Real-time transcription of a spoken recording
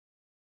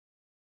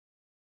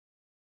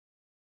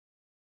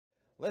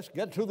Let's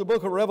get to the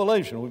book of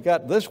Revelation. We've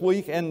got this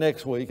week and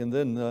next week, and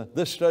then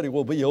this study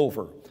will be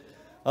over.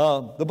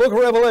 The book of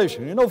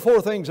Revelation, you know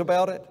 4 things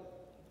about it?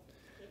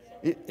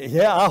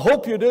 Yeah, I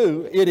hope you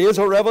do. It is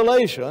a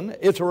revelation.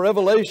 It's a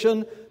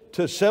revelation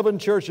to 7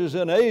 churches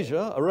in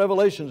Asia, a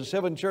revelation to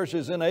 7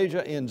 churches in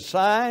Asia in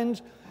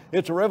signs.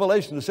 It's a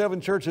revelation to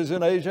 7 churches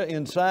in Asia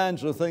in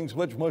signs of things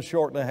which must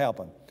shortly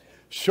happen.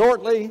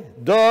 Shortly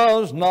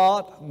does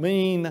not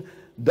mean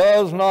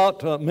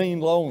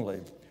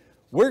lonely.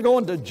 We're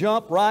going to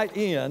jump right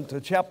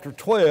into chapter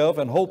 12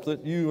 and hope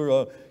that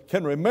you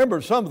can remember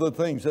some of the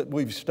things that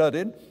we've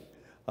studied.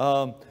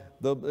 When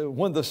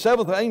the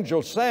 7th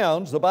angel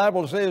sounds, the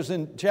Bible says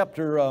in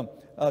chapter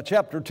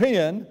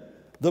 10,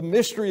 the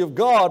mystery of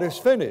God is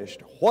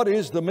finished. What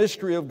is the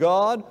mystery of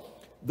God?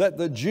 That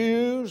the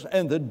Jews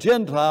and the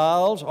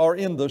Gentiles are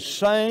in the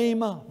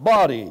same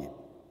body.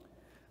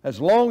 As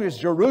long as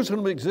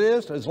Jerusalem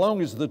exists, as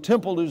long as the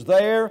temple is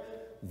there,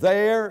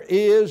 there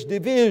is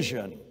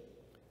division.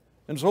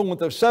 And so when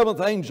the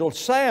 7th angel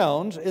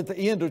sounds at the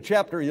end of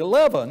chapter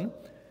 11,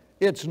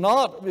 it's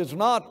not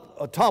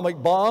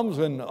atomic bombs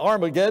and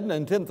Armageddon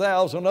and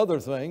 10,000 other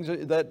things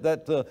that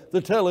the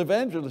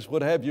televangelists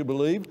would have you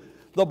believe.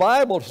 The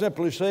Bible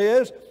simply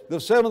says the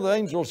 7th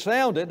angel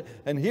sounded,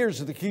 and here's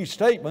the key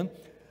statement: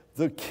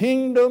 the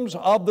kingdoms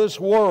of this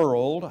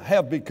world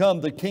have become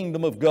the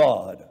kingdom of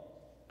God.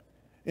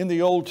 In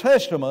the Old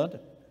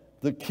Testament,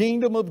 the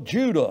kingdom of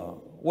Judah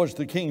was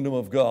the kingdom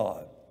of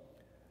God.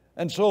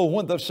 And so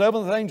when the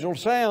 7th angel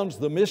sounds,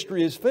 the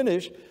mystery is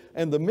finished,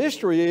 and the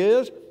mystery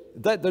is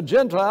that the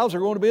Gentiles are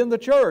going to be in the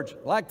church,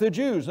 like the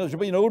Jews. There will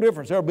be no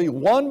difference. There will be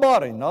one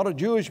body, not a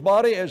Jewish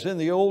body as in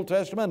the Old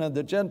Testament, and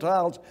the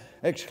Gentiles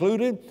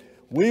excluded.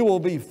 We will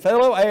be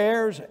fellow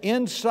heirs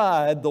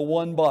inside the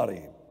one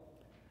body.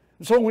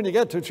 So when you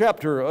get to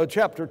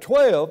chapter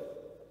 12,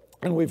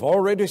 and we've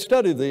already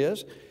studied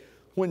this,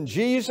 when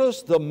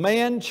Jesus, the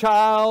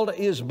man-child,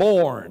 is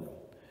born,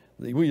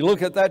 we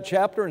look at that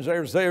chapter, and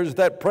there's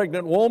that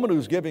pregnant woman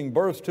who's giving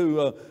birth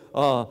to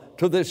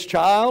this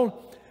child.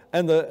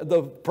 And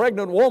the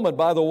pregnant woman,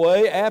 by the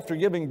way, after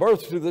giving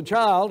birth to the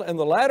child, in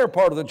the latter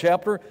part of the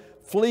chapter,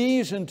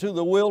 flees into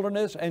the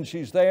wilderness, and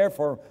she's there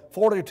for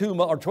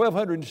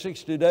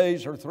 1,260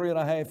 days or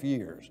 3.5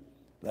 years.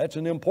 That's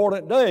an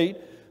important date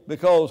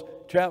because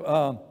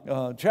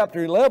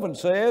chapter 11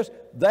 says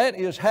that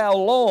is how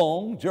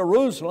long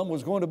Jerusalem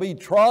was going to be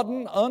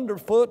trodden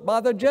underfoot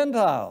by the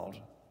Gentiles.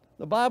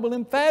 The Bible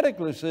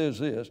emphatically says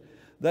this,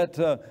 that,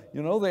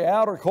 the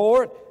outer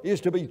court is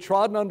to be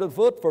trodden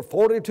underfoot for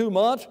 42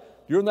 months.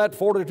 During that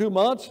 42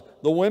 months,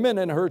 the women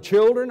and her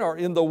children are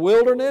in the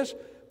wilderness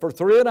for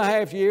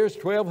 3.5 years,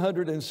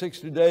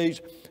 1,260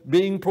 days,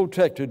 being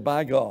protected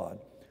by God.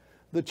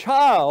 The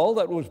child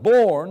that was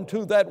born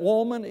to that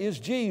woman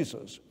is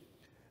Jesus.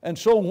 And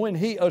so when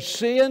he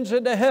ascends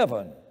into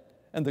heaven,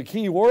 and the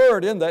key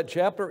word in that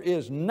chapter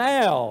is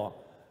now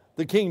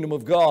the kingdom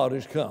of God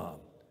has come.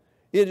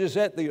 It is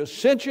at the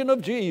ascension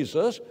of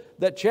Jesus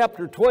that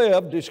chapter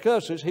 12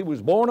 discusses. He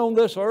was born on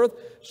this earth.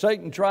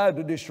 Satan tried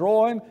to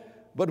destroy him.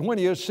 But when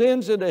he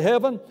ascends into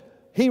heaven,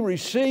 he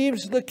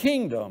receives the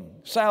kingdom.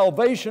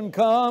 Salvation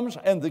comes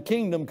and the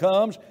kingdom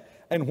comes.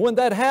 And when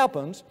that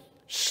happens,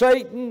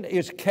 Satan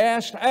is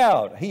cast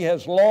out. He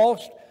has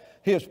lost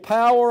his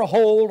power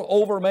hold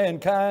over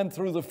mankind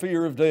through the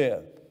fear of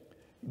death.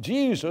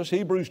 Jesus,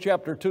 Hebrews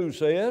chapter 2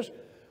 says,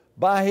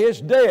 by his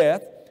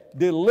death,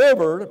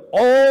 delivered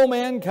all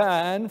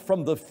mankind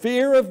from the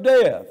fear of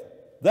death.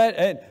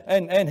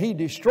 And he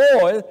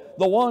destroyed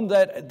the one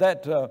that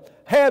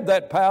had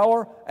that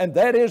power, and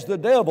that is the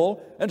devil.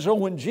 And so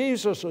when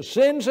Jesus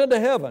ascends into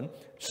heaven,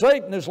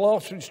 Satan has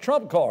lost his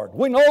trump card.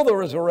 We know the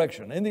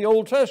resurrection. In the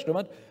Old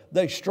Testament,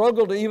 they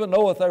struggled to even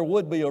know if there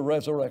would be a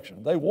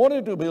resurrection. They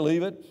wanted to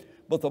believe it,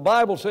 but the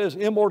Bible says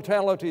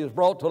immortality is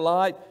brought to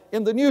light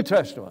in the New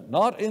Testament,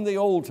 not in the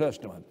Old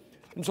Testament.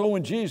 And so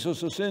when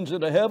Jesus ascends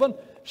into heaven,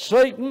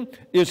 Satan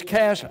is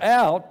cast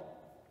out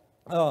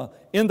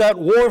in that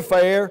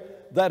warfare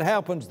that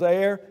happens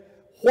there.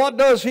 What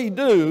does he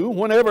do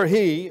whenever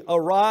he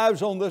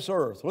arrives on this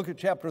earth? Look at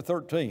chapter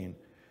 13.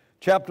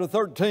 Chapter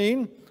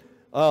 13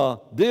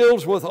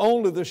 deals with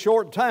only the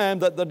short time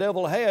that the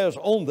devil has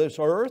on this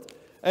earth.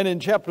 And in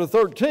chapter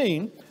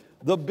 13,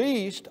 the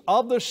beast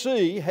of the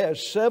sea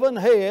has 7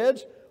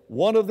 heads.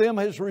 One of them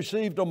has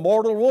received a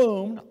mortal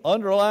wound.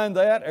 Underline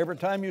that every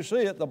time you see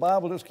it. The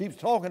Bible just keeps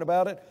talking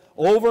about it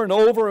over and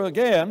over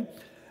again.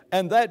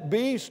 And that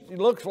beast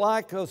looks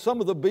like some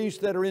of the beasts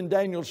that are in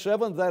Daniel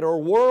 7 that are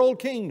world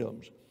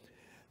kingdoms.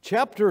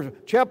 Chapter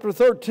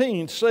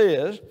 13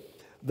 says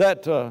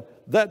that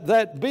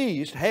that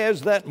beast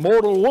has that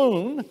mortal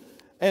wound.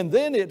 And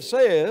then it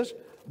says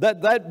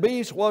that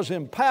beast was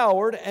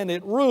empowered and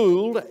it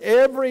ruled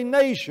every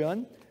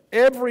nation,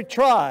 every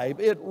tribe.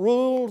 It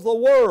ruled the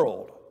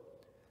world.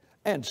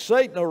 And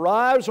Satan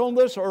arrives on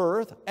this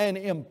earth and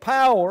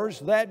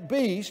empowers that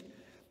beast,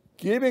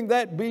 giving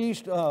that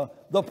beast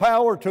the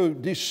power to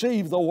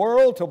deceive the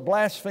world, to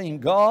blaspheme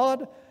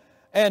God,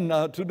 and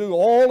to do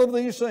all of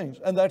these things.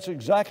 And that's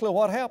exactly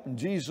what happened.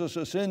 Jesus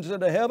ascends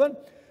into heaven.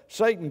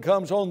 Satan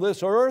comes on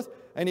this earth,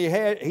 and he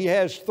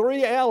has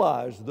three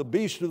allies: the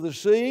beast of the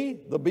sea,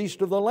 the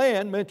beast of the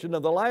land, mentioned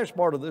in the last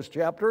part of this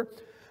chapter,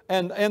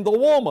 and the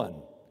woman.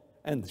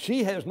 And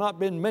she has not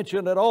been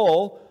mentioned at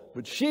all,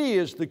 but she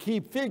is the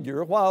key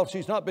figure. While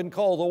she's not been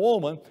called the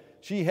woman,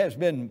 she has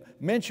been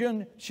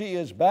mentioned. She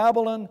is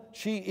Babylon.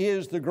 She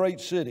is the great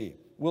city.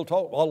 We'll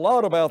talk a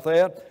lot about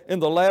that in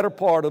the latter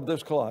part of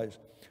this class.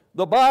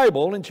 The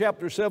Bible in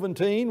chapter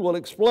 17 will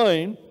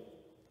explain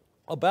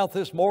about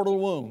this mortal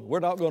wound.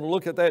 We're not going to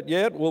look at that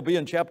yet. We'll be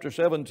in chapter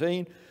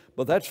 17,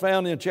 but that's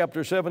found in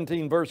chapter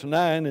 17, verse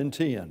 9 and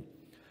 10.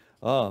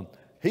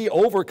 He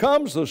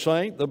overcomes the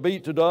saint, the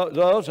beast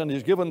does, and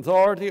is given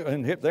authority,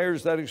 and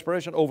there's that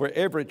expression, over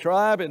every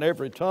tribe and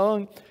every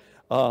tongue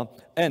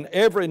and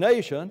every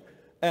nation,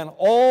 and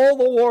all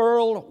the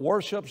world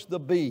worships the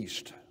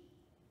beast.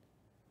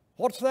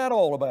 What's that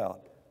all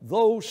about?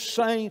 Those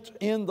saints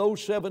in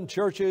those 7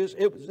 churches,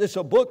 it's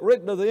a book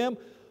written to them.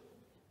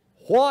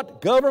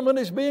 What government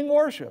is being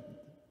worshiped?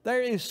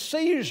 There is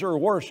Caesar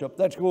worship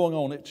that's going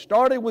on. It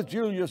started with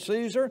Julius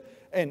Caesar,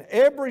 and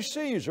every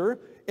Caesar,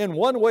 in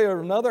one way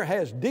or another,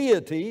 has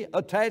deity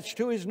attached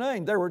to his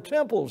name. There were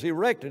temples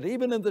erected,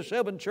 even in the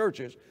 7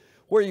 churches,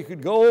 where you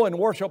could go and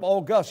worship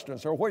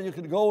Augustus, or where you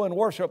could go and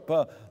worship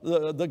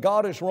the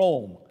goddess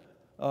Rome.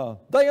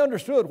 They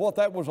understood what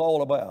that was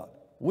all about.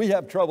 We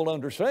have trouble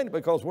understanding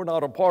because we're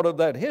not a part of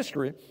that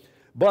history,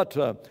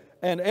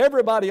 and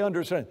everybody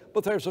understands.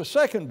 But there's a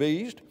second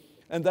beast,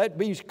 and that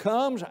beast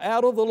comes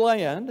out of the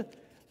land,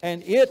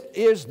 and it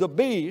is the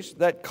beast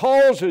that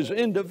causes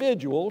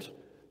individuals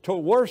to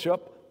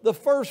worship the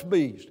first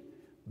beast.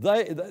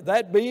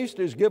 That beast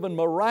is given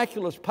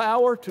miraculous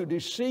power to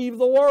deceive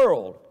the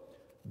world.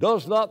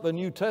 Does not the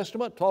New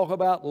Testament talk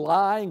about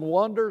lying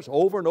wonders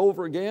over and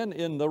over again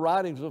in the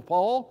writings of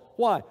Paul?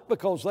 Why?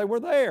 Because they were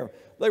there.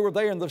 They were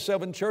there in the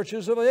 7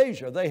 churches of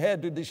Asia. They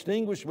had to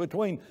distinguish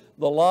between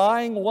the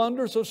lying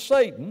wonders of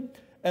Satan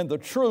and the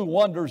true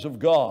wonders of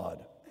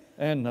God.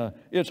 And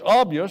it's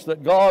obvious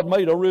that God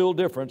made a real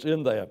difference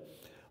in that.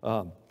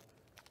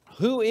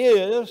 Who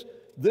is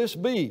this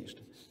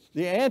beast?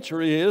 The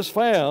answer is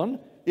found,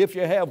 if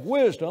you have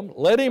wisdom,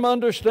 let him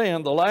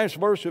understand the last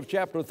verse of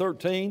chapter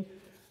 13.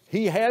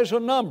 He has a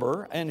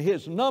number, and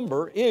his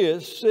number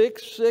is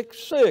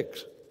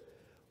 666.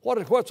 What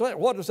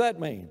does that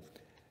mean?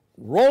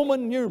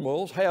 Roman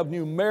numerals have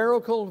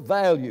numerical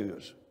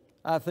values.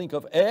 I think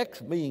of X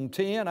being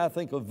 10, I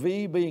think of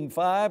V being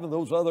 5, and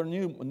those other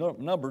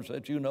numbers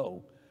that you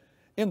know.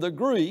 In the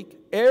Greek,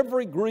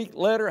 every Greek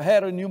letter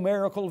had a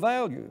numerical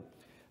value.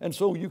 And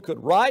so you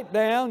could write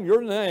down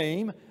your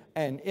name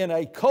and in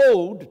a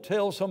code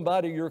tell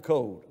somebody your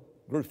code.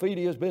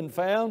 Graffiti has been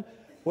found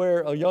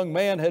where a young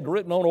man had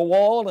written on a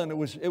wall, and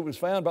it was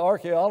found by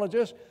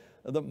archaeologists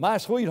that my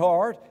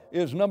sweetheart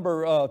is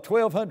number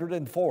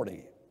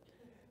 1240.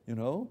 You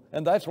know,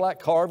 and that's like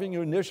carving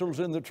your initials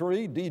in the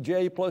tree,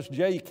 DJ plus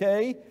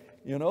JK,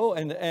 you know,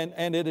 and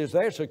it is,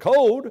 there's a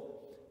code.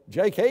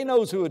 JK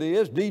knows who it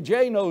is,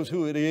 DJ knows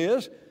who it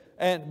is,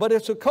 but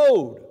it's a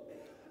code.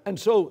 And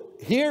so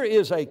here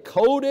is a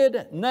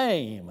coded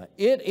name.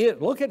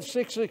 Look at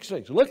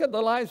 666. Look at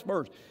the last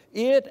verse.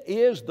 It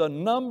is the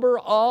number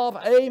of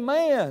a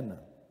man.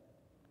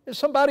 It's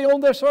somebody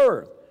on this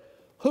earth.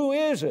 Who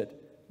is it?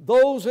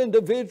 Those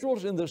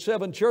individuals in the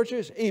 7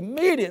 churches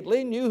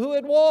immediately knew who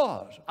it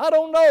was. I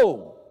don't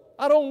know.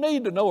 I don't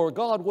need to know, or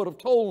God would have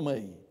told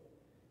me.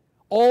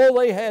 All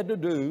they had to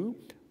do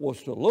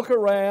was to look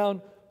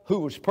around who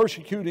was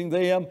persecuting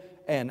them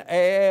and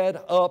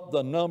add up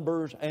the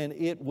numbers, and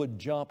it would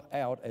jump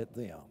out at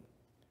them.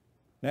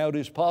 Now, it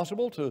is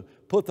possible to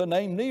put the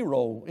name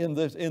Nero in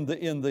this,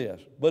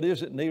 but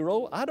is it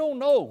Nero? I don't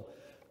know.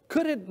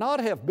 Could it not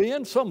have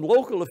been some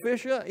local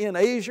official in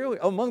Asia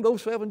among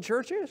those 7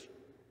 churches?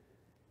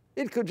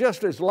 It could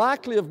just as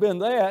likely have been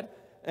that,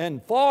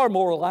 and far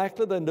more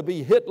likely than to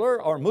be Hitler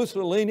or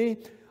Mussolini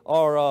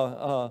or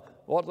Ronald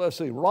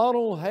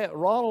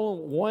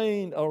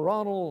Wayne or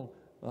Ronald.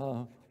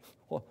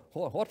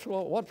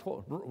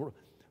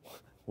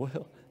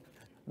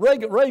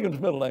 Reagan's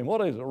middle name.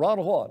 What is it?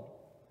 Ronald what?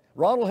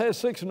 Ronald has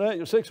 6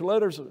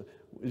 letters.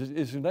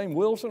 Is his name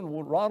Wilson?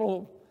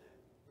 Ronald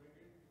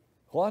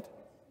what?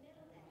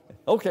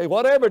 Okay,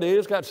 whatever it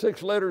is, got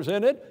 6 letters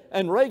in it,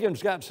 and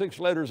Reagan's got 6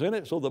 letters in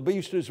it, so the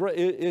beast is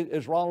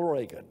Ronald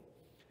Reagan.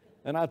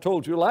 And I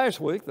told you last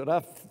week that I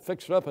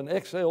fixed up an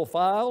Excel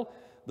file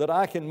that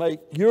I can make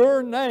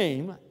your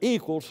name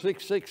equal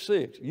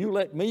 666. You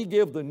let me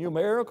give the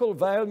numerical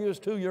values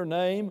to your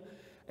name,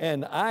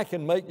 and I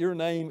can make your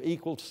name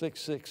equal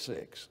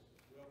 666.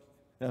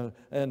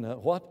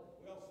 What?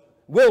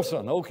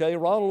 Wilson, okay,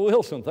 Ronald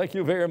Wilson, thank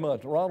you very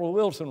much. Ronald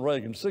Wilson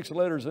Reagan, 6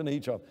 letters in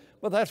each of them.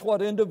 But that's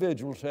what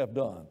individuals have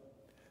done.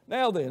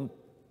 Now then,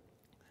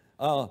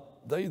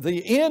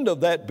 the end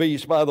of that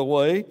beast, by the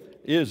way,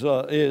 is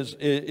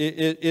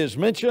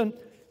mentioned,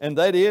 and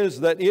that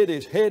is that it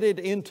is headed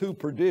into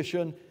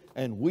perdition,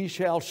 and we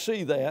shall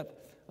see that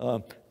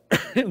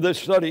in this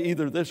study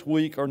either this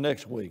week or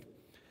next week.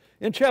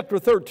 In chapter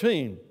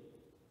 13,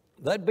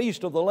 that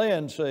beast of the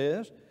land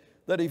says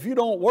that if you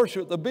don't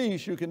worship the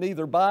beast, you can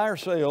neither buy or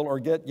sell or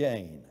get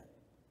gain.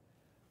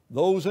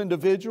 Those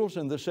individuals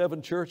in the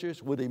 7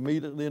 churches would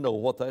immediately know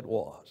what that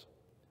was.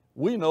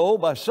 We know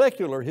by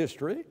secular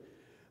history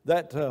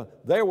that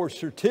there were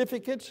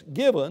certificates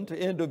given to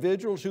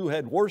individuals who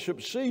had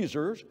worshiped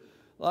Caesars,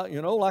 like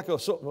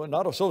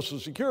not a Social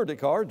Security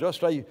card,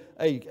 just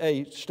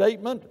a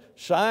statement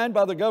signed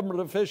by the government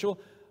official.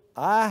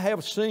 I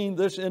have seen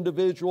this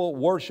individual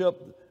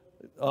worship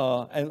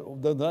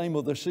and the name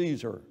of the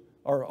Caesar,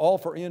 or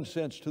offer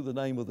incense to the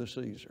name of the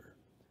Caesar.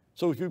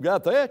 So if you've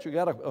got that, you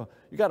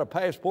got a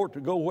passport to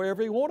go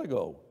wherever you want to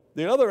go.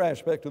 The other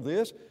aspect of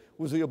this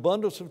was the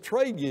abundance of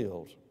trade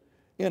guilds.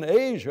 In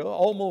Asia,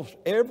 almost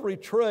every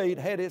trade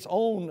had its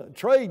own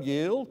trade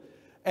guild,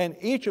 and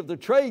each of the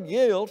trade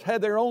guilds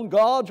had their own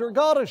gods or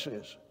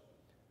goddesses.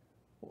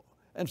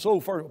 And so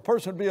for a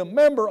person to be a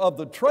member of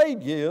the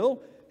trade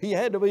guild, he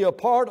had to be a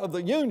part of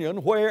the union,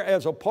 where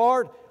as a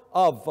part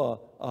of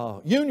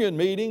union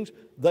meetings,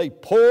 they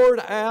poured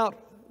out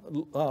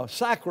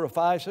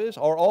sacrifices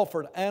or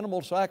offered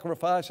animal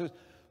sacrifices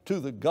to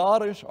the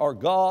goddess or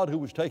god who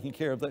was taking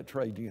care of that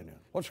trade union.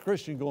 What's a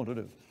Christian going to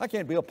do? I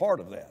can't be a part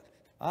of that.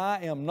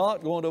 I am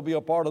not going to be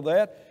a part of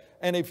that.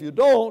 And if you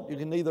don't, you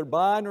can neither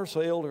buy nor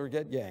sell or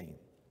get gain.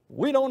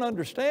 We don't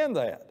understand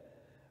that.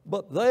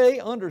 But they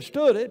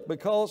understood it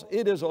because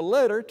it is a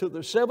letter to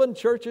the 7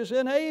 churches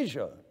in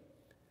Asia.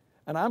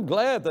 And I'm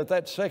glad that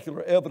that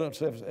secular evidence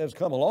has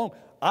come along.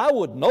 I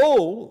would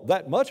know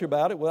that much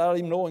about it without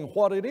even knowing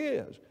what it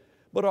is.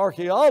 But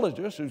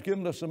archaeologists who've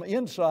given us some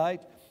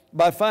insight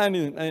by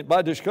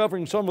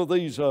discovering some of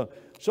these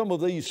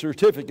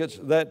certificates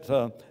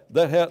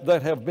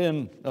that have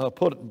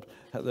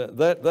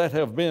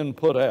been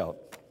put out.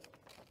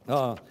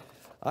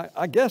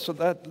 I guess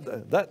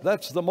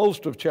that's the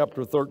most of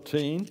chapter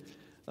 13.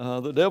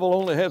 The devil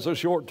only has a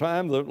short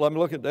time. Let me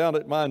look down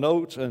at my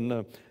notes,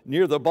 and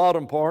near the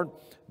bottom part,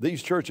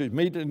 these churches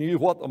immediately knew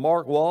what the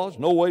mark was.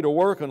 No way to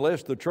work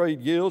unless the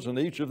trade guilds, and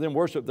each of them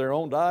worship their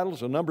own idols.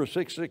 The number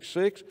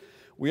 666.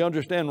 We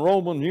understand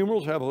Roman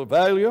numerals have a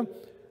value.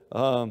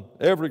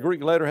 Every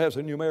Greek letter has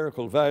a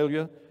numerical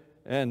value,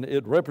 and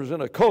it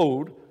represents a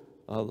code.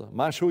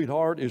 My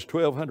sweetheart is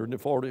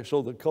 1240,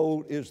 so the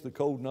code is the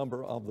code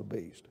number of the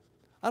beast.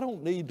 I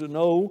don't need to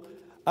know.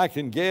 I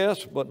can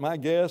guess, but my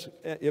guess,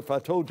 if I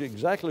told you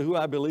exactly who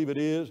I believe it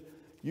is,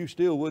 you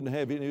still wouldn't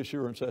have any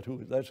assurance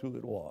that's who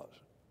it was.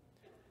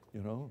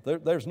 You know,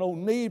 there's no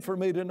need for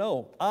me to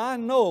know. I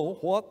know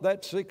what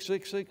that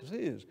 666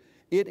 is.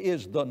 It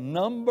is the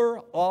number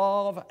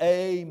of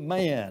a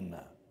man.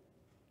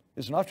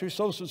 It's not your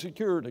Social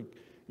Security,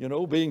 you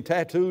know, being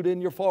tattooed in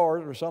your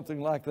forehead or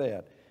something like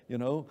that. You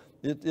know,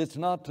 it's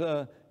not,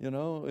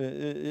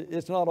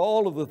 it's not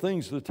all of the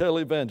things to tell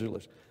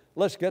evangelists.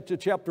 Let's get to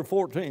chapter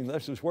 14.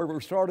 This is where we're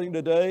starting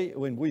today.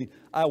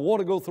 I want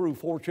to go through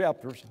 4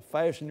 chapters.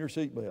 Fasten your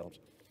seatbelts.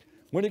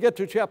 When you get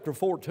to chapter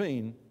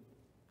 14,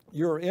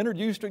 you're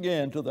introduced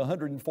again to the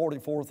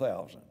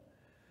 144,000.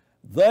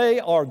 They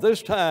are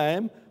this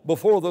time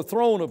before the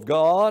throne of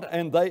God,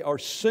 and they are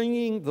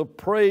singing the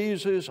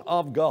praises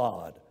of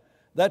God.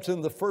 That's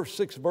in the first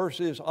 6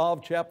 verses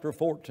of chapter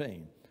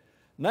 14.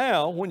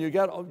 Now, when you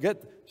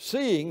get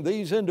seeing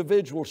these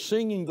individuals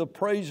singing the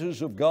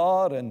praises of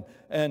God and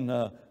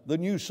the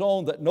new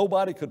song that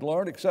nobody could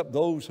learn except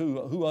those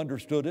who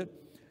understood it,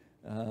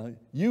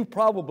 you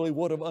probably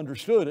would have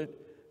understood it,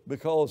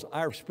 because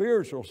our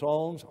spiritual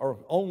songs are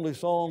only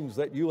songs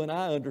that you and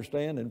I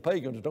understand, and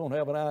pagans don't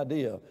have an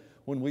idea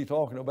when we're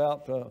talking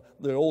about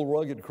the old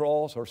rugged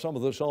cross or some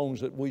of the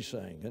songs that we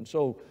sing. And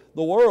so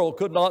the world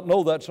could not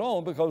know that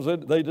song because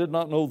they did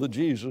not know the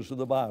Jesus of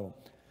the Bible.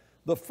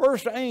 The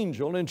first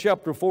angel in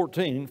chapter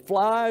 14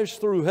 flies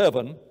through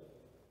heaven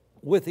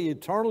with the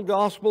eternal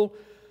gospel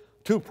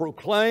to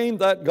proclaim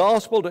that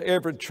gospel to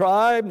every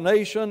tribe,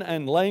 nation,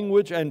 and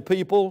language and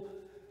people.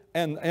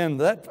 And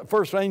that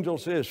first angel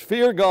says,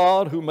 "Fear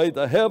God who made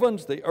the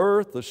heavens, the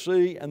earth, the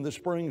sea, and the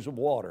springs of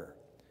water."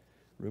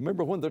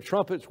 Remember when the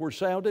trumpets were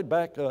sounded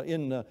back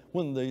when the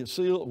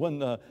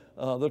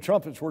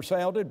trumpets were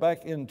sounded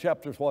back in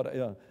chapters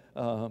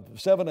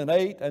 7 and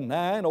 8 and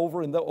 9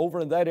 over in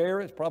that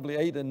area. It's probably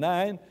 8 and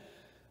 9.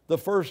 The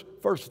first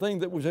thing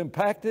that was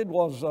impacted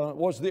was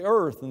the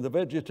earth and the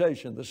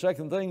vegetation. The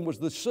second thing was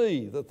the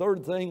sea. The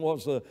third thing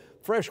was the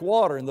fresh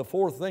water, and the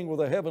fourth thing were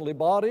the heavenly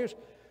bodies.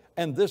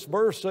 And this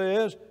verse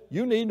says,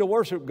 you need to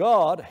worship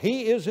God.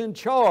 He is in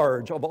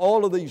charge of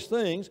all of these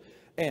things,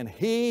 and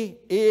He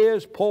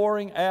is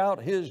pouring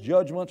out His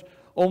judgments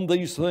on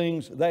these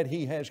things that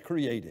He has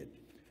created.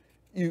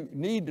 You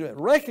need to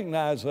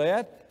recognize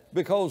that,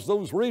 because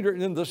those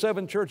readers in the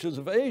 7 churches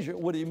of Asia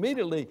would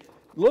immediately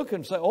look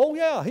and say, oh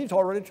yeah, He's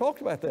already talked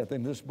about that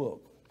in this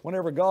book.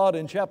 Whenever God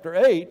in chapter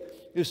 8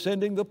 is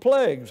sending the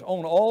plagues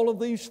on all of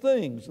these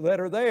things that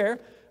are there,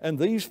 and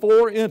these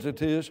 4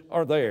 entities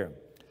are there.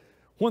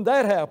 When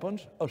that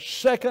happens, a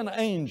second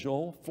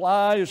angel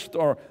flies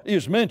or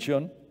is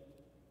mentioned,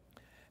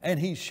 And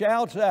he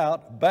shouts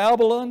out,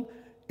 Babylon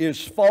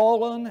is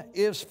fallen,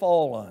 is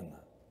fallen.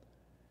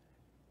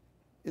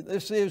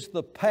 This is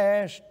the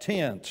past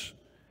tense.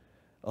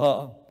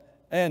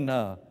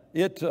 Babylon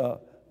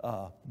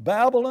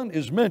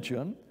is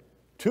mentioned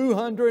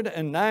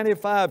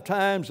 295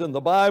 times in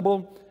the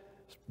Bible,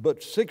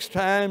 but 6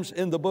 times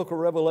in the book of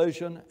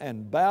Revelation.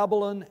 And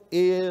Babylon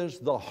is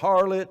the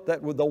harlot,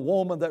 the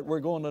woman that we're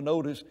going to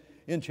notice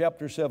in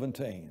chapter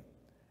 17.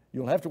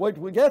 You'll have to wait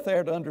till we get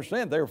there to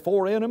understand. There are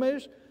 4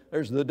 enemies.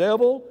 There's the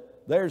devil,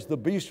 there's the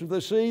beast of the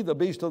sea, the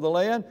beast of the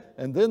land,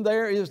 and then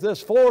there is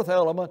this 4th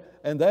element,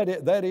 and that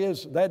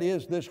is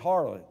this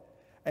harlot.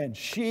 And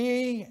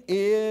she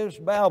is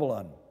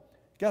Babylon.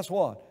 Guess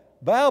what?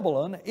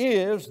 Babylon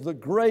is the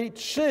great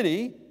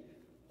city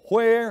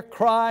where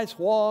Christ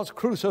was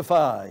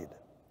crucified.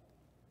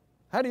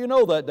 How do you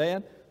know that,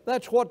 Dan?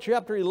 That's what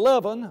chapter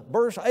 11,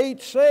 verse 8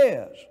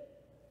 says.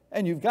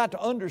 And you've got to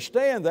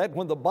understand that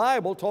when the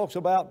Bible talks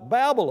about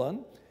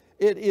Babylon,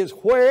 it is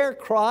where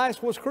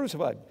Christ was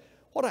crucified.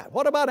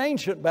 What about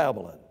ancient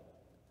Babylon?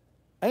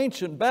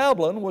 Ancient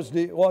Babylon was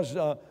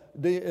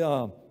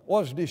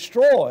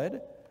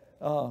destroyed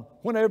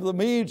whenever the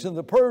Medes and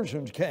the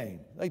Persians came.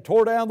 They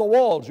tore down the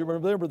walls. You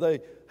remember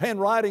the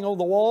handwriting on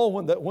the wall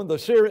when the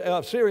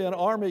Syrian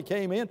army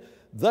came in?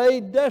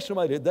 They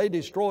decimated, they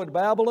destroyed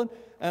Babylon.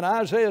 And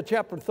Isaiah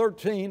chapter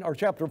 13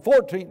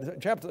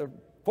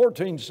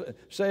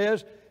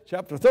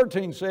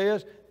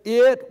 says,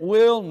 it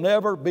will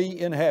never be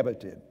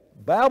inhabited.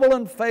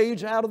 Babylon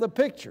fades out of the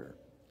picture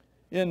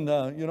in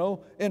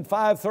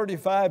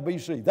 535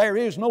 BC. There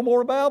is no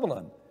more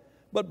Babylon.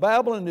 But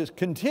Babylon is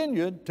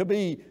continued to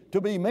be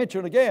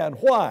mentioned again.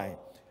 Why?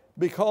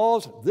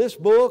 Because this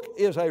book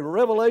is a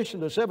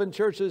revelation to 7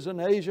 churches in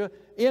Asia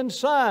in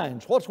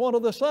signs. What's one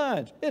of the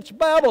signs? It's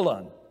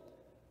Babylon.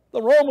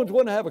 The Romans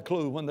wouldn't have a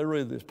clue when they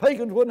read this.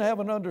 Pagans wouldn't have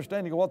an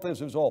understanding of what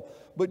this is all.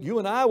 But you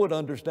and I would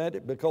understand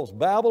it because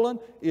Babylon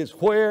is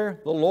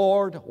where the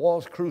Lord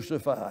was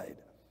crucified.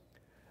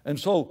 And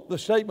so the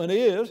statement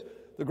is,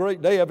 the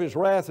great day of His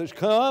wrath has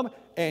come,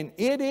 and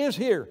it is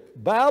here.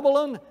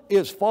 Babylon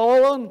is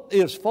fallen,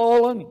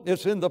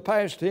 it's in the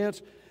past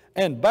tense,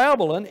 and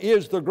Babylon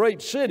is the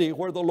great city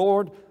where the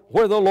Lord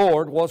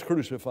was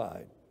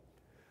crucified.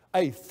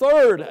 A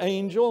 3rd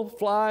angel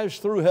flies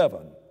through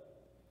heaven.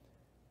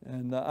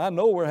 And I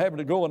know we're having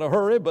to go in a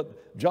hurry,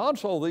 but John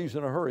saw these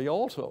in a hurry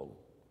also.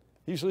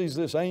 He sees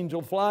this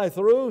angel fly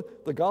through.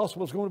 The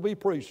gospel is going to be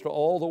preached to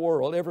all the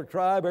world. Every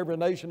tribe, every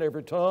nation,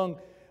 every tongue,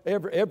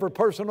 every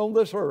person on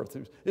this earth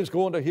is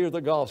going to hear the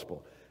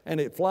gospel.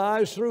 And it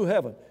flies through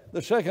heaven. The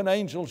 2nd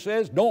angel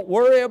says, don't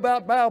worry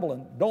about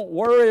Babylon. Don't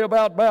worry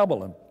about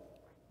Babylon.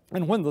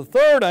 And when the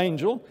 3rd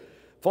angel,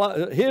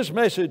 his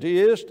message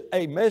is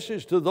a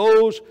message to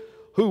those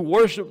who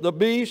worship the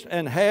beast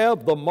and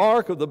have the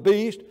mark of the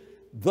beast.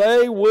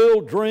 They will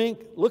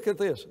drink, look at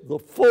this, the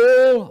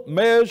full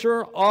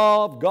measure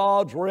of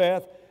God's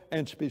wrath,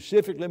 and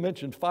specifically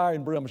mentions fire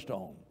and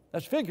brimstone.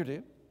 That's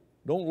figurative.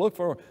 Don't look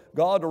for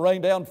God to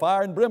rain down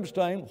fire and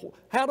brimstone.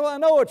 How do I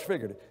know it's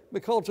figurative?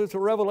 Because it's a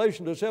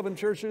revelation to 7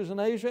 churches in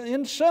Asia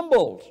in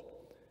symbols.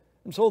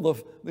 And so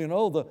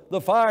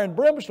the fire and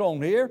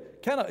brimstone here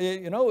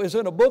is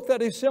in a book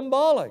that is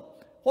symbolic.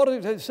 What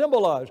does it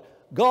symbolize?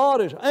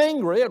 God is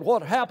angry at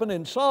what happened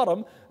in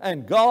Sodom,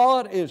 and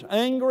God is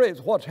angry at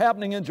what's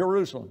happening in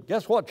Jerusalem.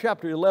 Guess what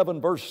chapter 11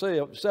 verse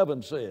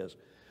 7 says?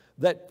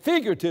 That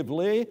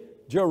figuratively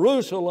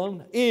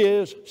Jerusalem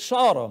is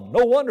Sodom.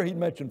 No wonder he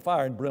mentioned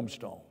fire and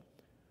brimstone.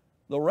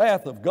 The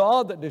wrath of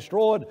God that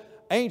destroyed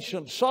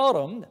ancient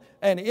Sodom,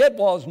 and it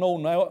was no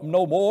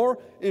more,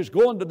 is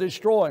going to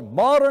destroy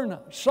modern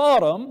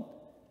Sodom,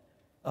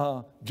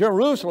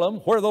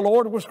 Jerusalem, where the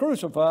Lord was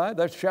crucified.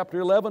 That's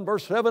chapter 11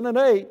 verse 7 and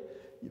 8.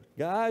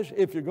 Guys,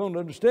 if you're going to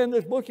understand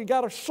this book, you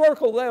got to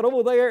circle that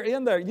over there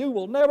in there. You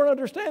will never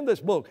understand this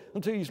book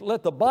until you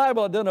let the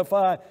Bible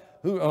identify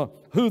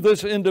who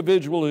this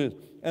individual is.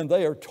 And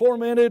they are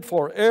tormented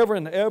forever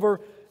and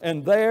ever,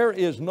 and there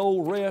is no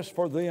rest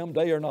for them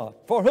day or night.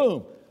 For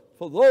whom?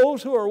 For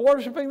those who are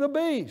worshiping the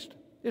beast.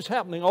 It's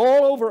happening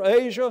all over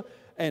Asia,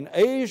 and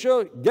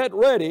Asia, get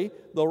ready.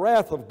 The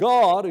wrath of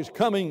God is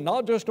coming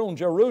not just on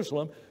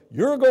Jerusalem.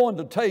 You're going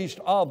to taste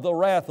of the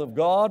wrath of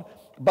God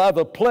by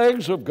the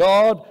plagues of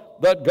God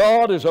that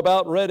God is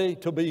about ready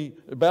to be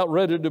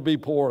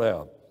poured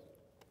out.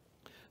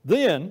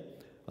 Then,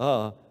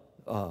 let's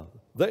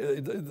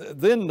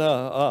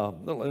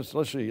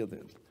see.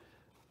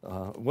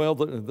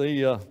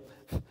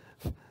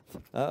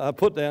 I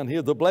put down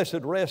here the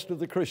blessed rest of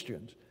the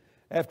Christians.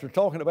 After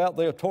talking about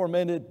they are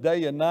tormented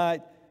day and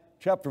night,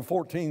 chapter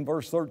 14,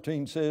 verse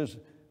 13 says,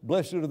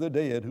 "Blessed are the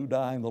dead who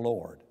die in the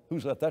Lord."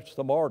 Who's that? That's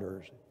the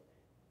martyrs.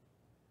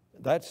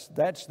 That's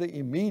the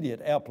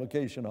immediate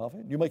application of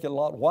it. You make it a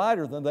lot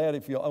wider than that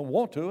if you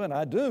want to, and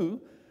I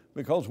do,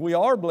 because we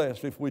are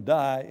blessed if we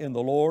die in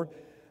the Lord,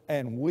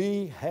 and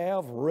we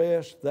have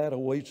rest that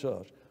awaits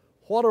us.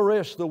 What a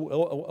rest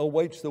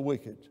awaits the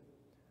wicked?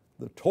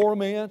 The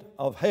torment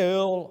of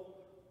hell,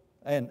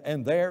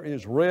 and there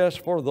is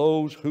rest for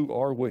those who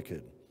are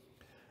wicked.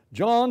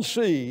 John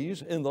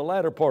sees in the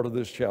latter part of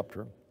this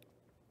chapter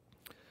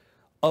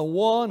a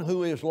one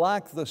who is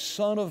like the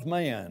Son of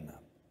Man.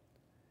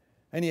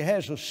 And he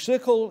has a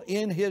sickle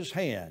in his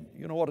hand.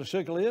 You know what a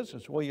sickle is?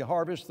 It's where you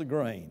harvest the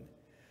grain.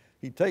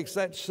 He takes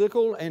that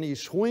sickle and he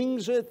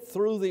swings it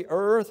through the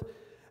earth,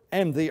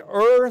 and the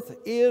earth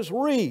is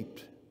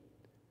reaped.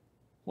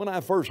 When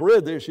I first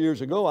read this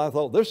years ago, I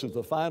thought this is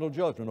the final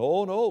judgment.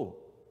 Oh no,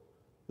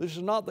 this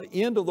is not the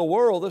end of the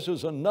world. This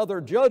is another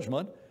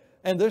judgment,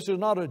 and this is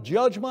not a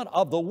judgment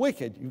of the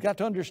wicked. You've got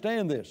to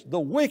understand this. The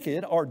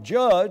wicked are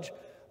judged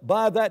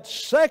by that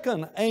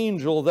second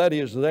angel that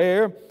is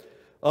there,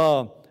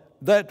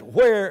 that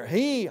where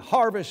he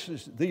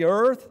harvests the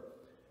earth,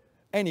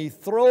 and he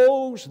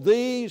throws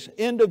these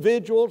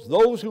individuals,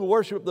 those who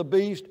worship the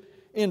beast,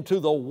 into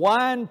the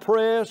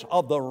winepress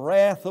of the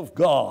wrath of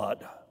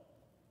God.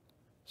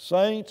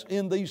 Saints,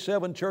 in these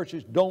 7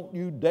 churches, don't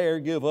you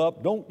dare give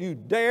up. Don't you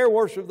dare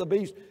worship the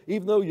beast,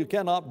 even though you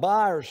cannot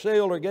buy or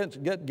sell or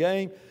get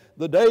gain.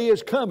 The day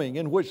is coming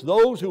in which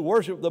those who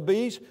worship the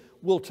beast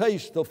will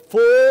taste the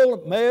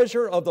full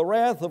measure of the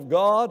wrath of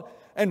God.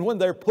 And when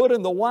they're put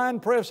in the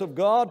winepress of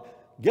God,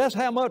 guess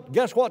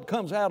what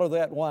comes out of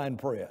that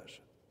winepress?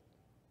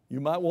 You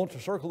might want to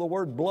circle the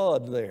word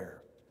blood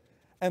there.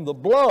 And the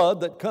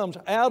blood that comes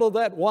out of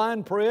that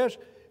winepress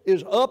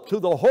is up to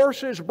the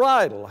horse's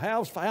bridle.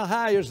 How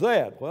high is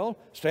that? Well,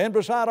 stand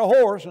beside a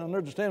horse and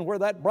understand where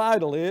that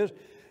bridle is.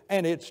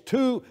 And it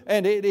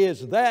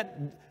is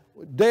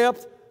that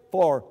depth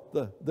for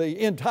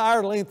the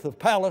entire length of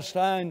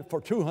Palestine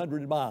for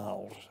 200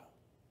 miles.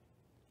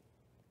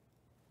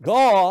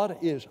 God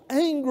is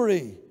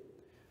angry.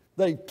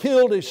 They've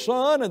killed His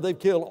Son, and they've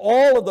killed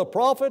all of the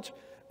prophets,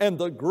 and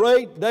the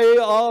great day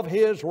of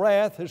His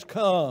wrath has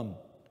come.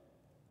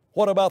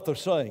 What about the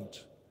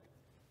saints?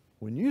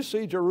 When you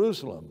see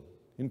Jerusalem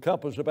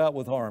encompassed about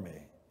with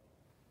army,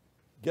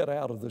 get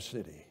out of the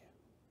city.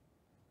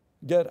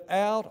 Get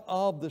out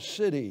of the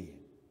city.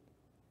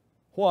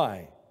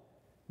 Why?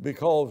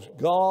 Because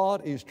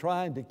God is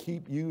trying to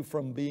keep you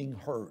from being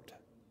hurt.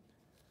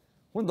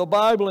 When the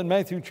Bible in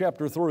Matthew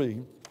chapter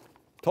 3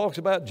 talks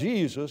about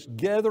Jesus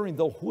gathering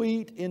the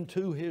wheat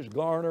into His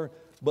garner,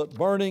 but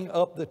burning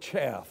up the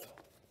chaff,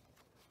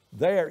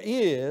 there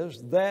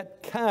is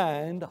that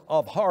kind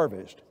of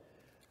harvest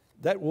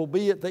that will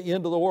be at the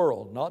end of the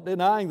world. Not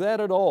denying that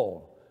at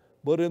all.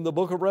 But in the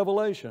book of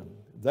Revelation,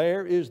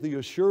 there is the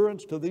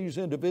assurance to these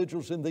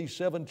individuals in these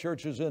 7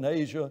 churches in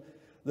Asia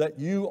that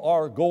you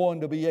are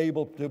going to be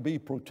able to be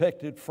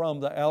protected from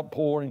the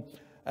outpouring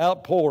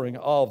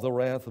of the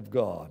wrath of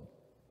God.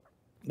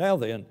 Now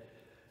then,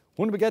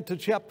 when we get to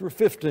chapter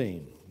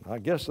 15, I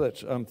guess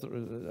I'm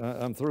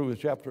through with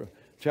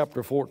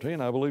chapter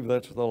 14. I believe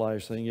that's the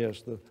last thing.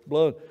 Yes, the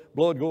blood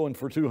going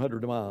for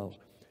 200 miles.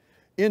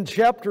 In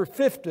chapter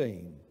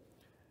 15,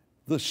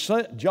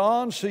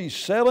 John sees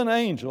 7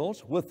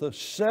 angels with the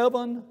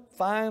 7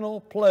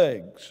 final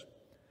plagues.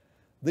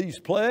 These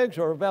plagues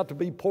are about to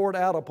be poured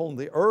out upon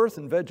the earth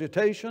and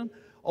vegetation,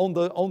 on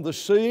the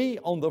sea,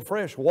 on the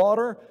fresh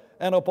water,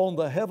 and upon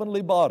the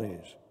heavenly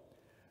bodies.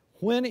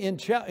 When in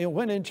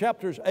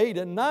chapters 8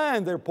 and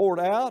 9 they're poured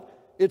out,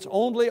 it's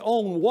only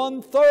on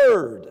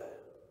 1/3.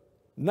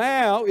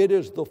 Now it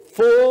is the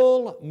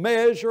full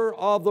measure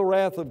of the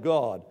wrath of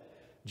God.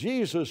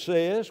 Jesus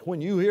says, when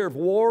you hear of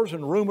wars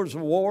and rumors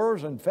of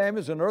wars and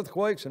famines and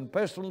earthquakes and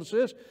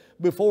pestilences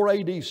before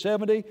AD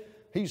 70,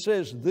 He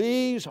says,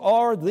 these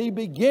are the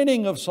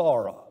beginning of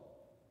sorrow.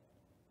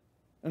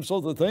 And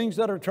so the things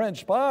that are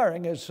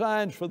transpiring as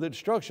signs for the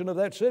destruction of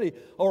that city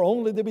are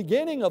only the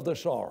beginning of the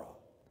sorrow.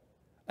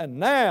 And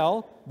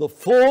now, the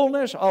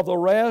fullness of the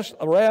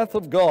wrath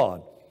of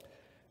God.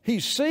 He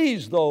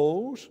sees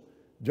those,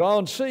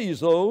 John sees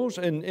those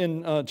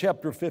in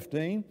chapter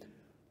 15,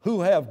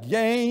 who have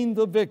gained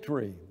the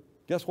victory.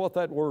 Guess what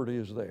that word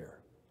is there?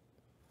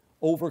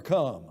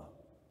 Overcome.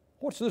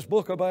 What's this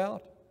book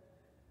about?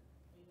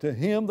 To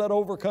him that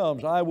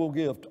overcomes, I will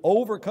give.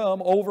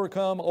 Overcome,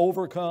 overcome,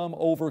 overcome,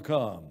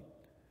 overcome.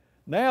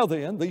 Now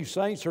then, these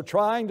saints are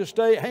trying to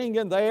hang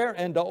in there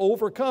and to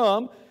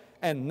overcome.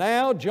 And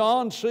now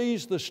John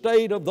sees the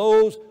state of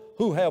those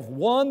who have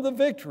won the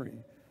victory.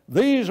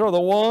 These are the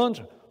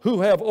ones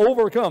who have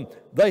overcome.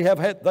 They have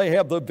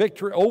the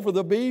victory over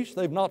the beast.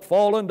 They've not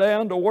fallen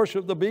down to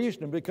worship the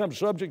beast and become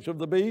subjects of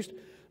the beast,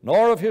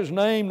 nor of his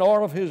name,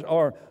 nor of his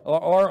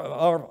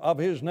of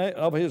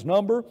his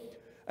number.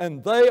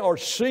 And they are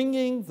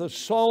singing the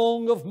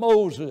song of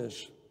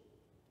Moses.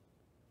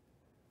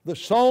 The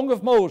song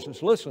of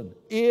Moses, listen,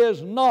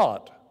 is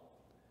not.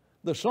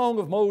 The song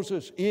of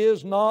Moses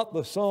is not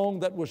the song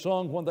that was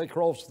sung when they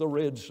crossed the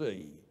Red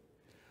Sea.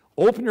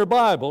 Open your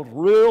Bible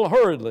real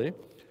hurriedly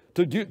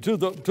to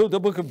the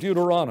book of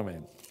Deuteronomy.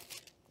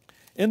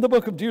 In the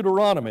book of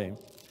Deuteronomy,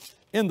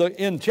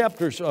 in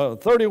chapters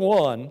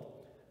 31,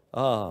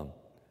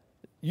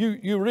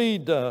 you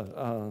read,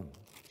 I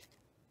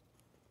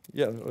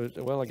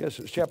guess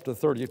it's chapter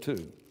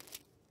 32.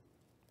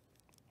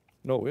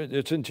 No,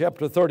 it's in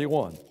chapter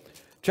 31.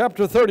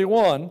 Chapter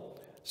 31,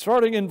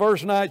 starting in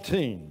verse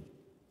 19.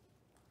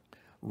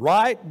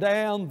 Write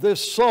down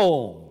this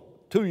song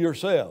to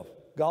yourself.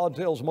 God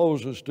tells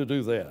Moses to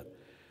do that.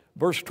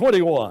 Verse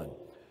 21,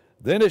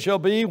 then it shall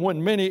be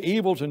when many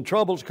evils and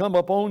troubles come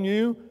upon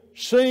you,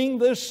 sing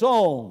this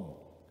song.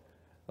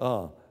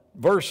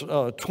 Verse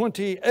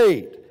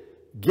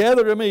 28,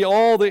 gather to me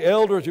all the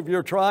elders of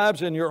your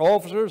tribes and your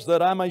officers,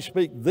 that I may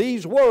speak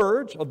these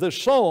words of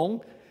this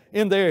song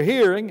in their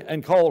hearing,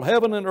 and call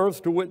heaven and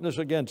earth to witness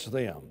against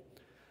them.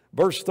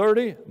 Verse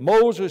 30,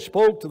 Moses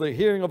spoke to the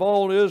hearing of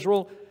all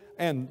Israel,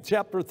 and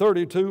chapter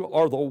 32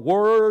 are the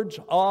words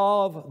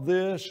of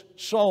this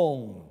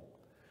song.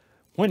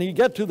 When you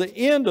get to the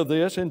end of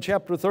this in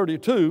chapter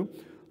 32,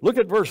 look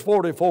at verse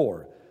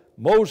 44.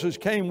 Moses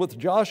came with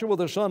Joshua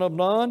the son of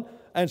Nun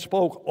and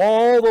spoke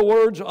all the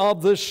words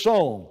of this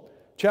song.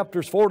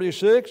 Chapter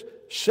 46,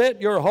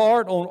 set your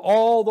heart on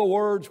all the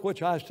words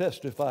which I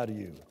testify to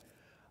you.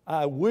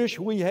 I wish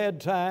we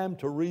had time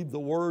to read the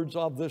words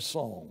of this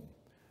song.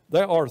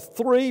 There are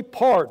three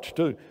parts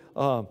to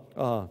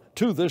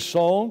this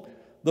song.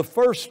 The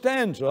first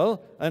stanza,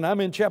 and I'm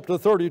in chapter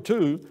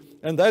 32,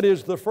 and that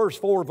is the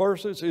first 4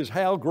 verses, is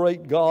how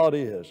great God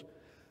is.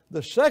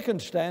 The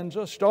second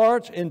stanza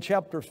starts in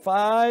chapter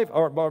 5,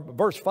 or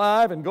verse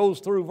 5, and goes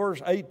through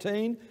verse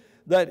 18,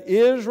 that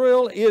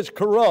Israel is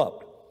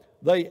corrupt.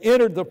 They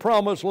entered the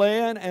promised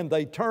land and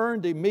they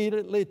turned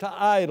immediately to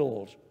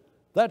idols.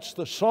 That's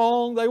the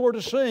song they were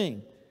to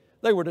sing.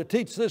 They were to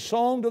teach this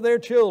song to their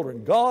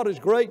children. God is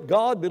great.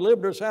 God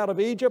delivered us out of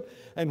Egypt.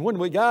 And when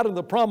we got in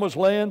the promised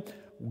land,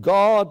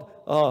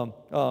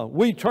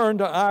 we turned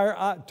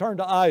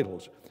to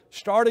idols.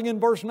 Starting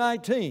in verse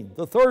 19,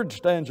 the third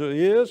stanza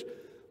is,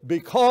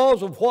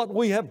 because of what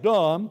we have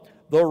done,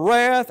 the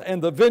wrath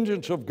and the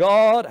vengeance of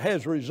God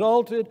has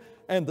resulted,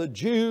 and the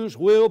Jews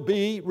will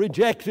be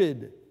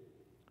rejected.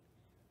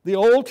 The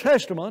Old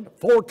Testament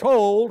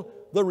foretold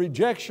the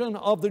rejection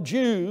of the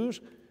Jews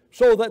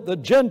so that the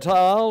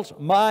Gentiles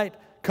might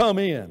come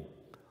in.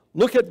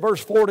 Look at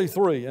verse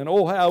 43. And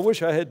oh, how I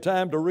wish I had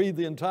time to read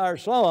the entire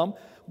psalm,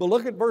 but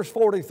look at verse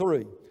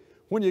 43.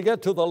 When you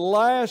get to the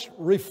last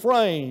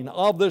refrain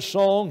of this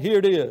song, here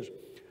it is.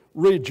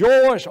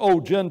 Rejoice,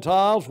 O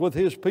Gentiles, with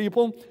His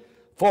people,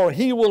 for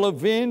He will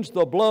avenge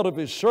the blood of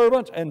His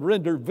servants and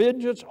render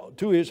vengeance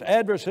to His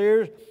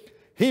adversaries.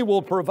 He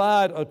will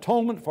provide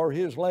atonement for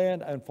His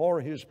land and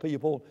for His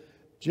people.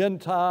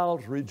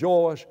 Gentiles,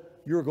 rejoice,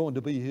 you're going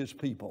to be His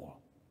people.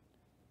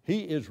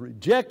 He is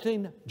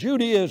rejecting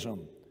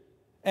Judaism,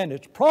 and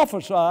it's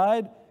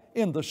prophesied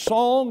in the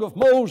Song of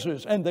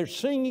Moses, and they're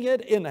singing it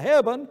in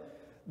heaven,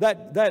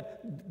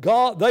 that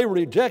God, they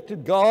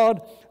rejected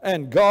God,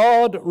 and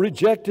God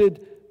rejected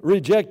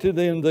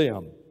in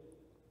them.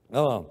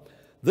 Well,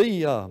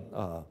 we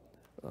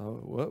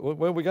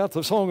got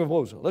the Song of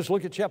Moses. Let's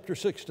look at chapter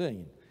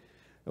 16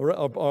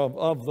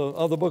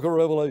 of the book of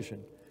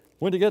Revelation.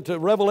 When you get to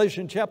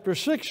Revelation chapter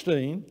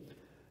 16,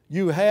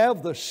 you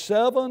have the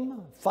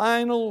 7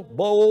 final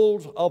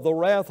bowls of the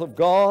wrath of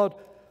God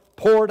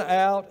poured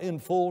out in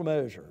full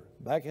measure.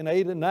 Back in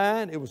 8 and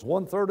 9, it was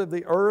 1/3 of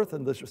the earth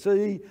and the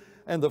sea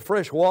and the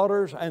fresh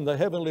waters and the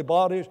heavenly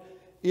bodies.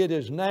 It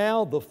is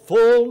now the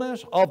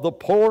fullness of the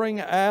pouring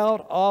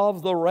out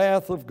of the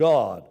wrath of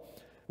God.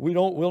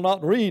 We'll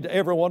not read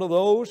every one of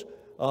those,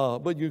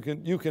 but you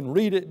can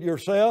read it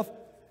yourself.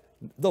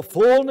 The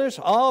fullness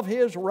of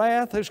His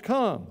wrath has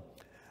come.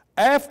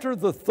 After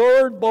the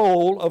 3rd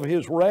bowl of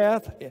His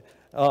wrath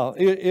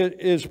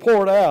is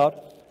poured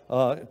out,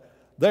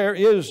 there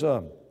is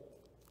a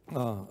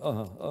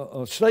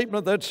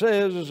statement that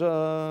says,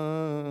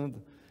 the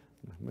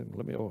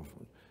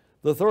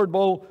 3rd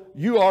bowl,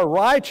 you are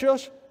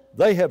righteous,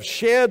 they have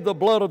shed the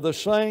blood of the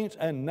saints,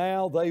 and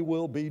now they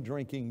will be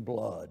drinking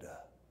blood.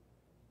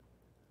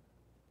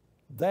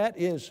 That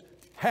is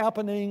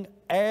happening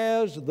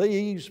as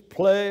these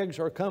plagues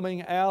are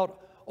coming out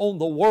on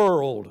the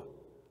world.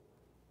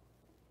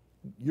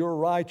 You're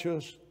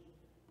righteous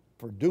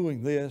for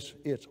doing this.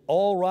 It's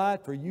all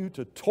right for you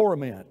to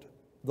torment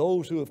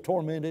those who have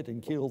tormented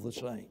and killed the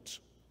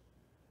saints.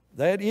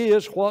 That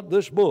is what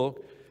this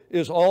book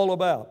is all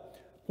about.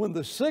 When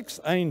the 6th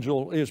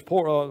angel is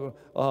poured,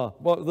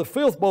 the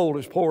 5th bowl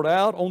is poured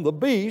out on the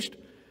beast,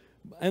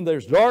 and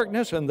there's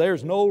darkness and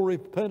there's no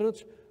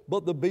repentance,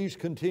 but the beast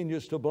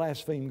continues to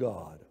blaspheme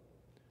God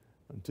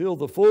until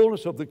the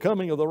fullness of the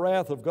coming of the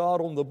wrath of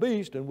God on the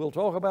beast, and we'll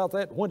talk about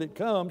that when it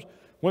comes.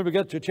 When we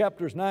get to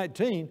chapters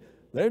 19,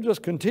 they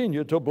just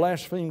continue to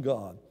blaspheme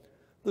God.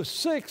 The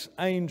 6th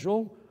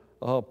angel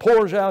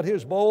pours out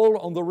his bowl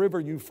on the river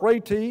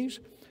Euphrates,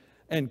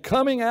 and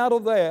coming out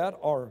of that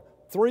are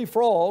 3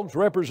 frogs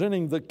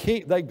representing the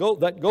king that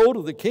go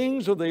to the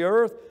kings of the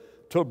earth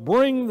to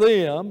bring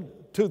them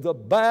to the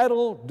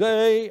battle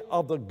day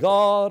of the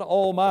God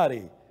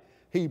Almighty.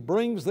 He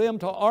brings them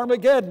to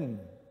Armageddon.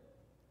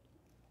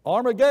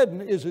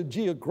 Armageddon is a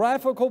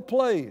geographical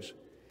place.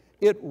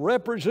 It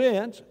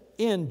represents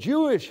in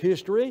Jewish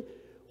history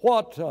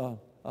what the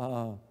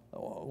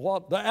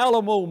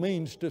Alamo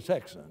means to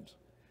Texans.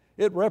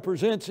 It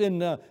represents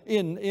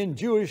in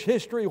Jewish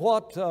history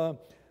what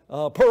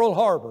Pearl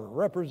Harbor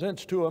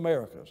represents to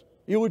Americans.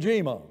 Iwo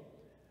Jima,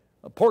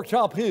 Pork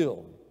Chop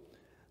Hill,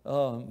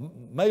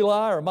 My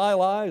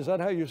Lai, is that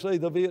how you say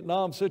the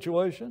Vietnam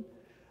situation?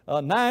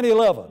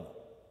 9/11.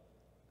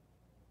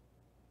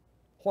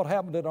 What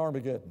happened at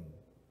Armageddon?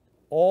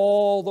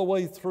 All the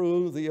way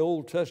through the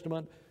Old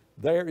Testament,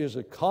 there is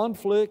a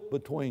conflict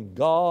between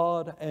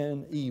God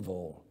and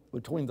evil,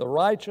 between the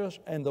righteous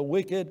and the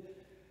wicked,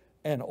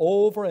 and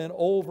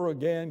over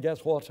again,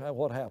 guess what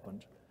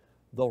happens?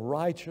 The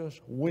righteous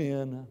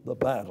win the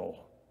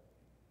battle.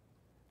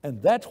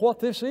 And that's what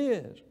this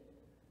is.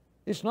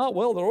 It's not,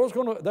 well,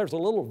 there's a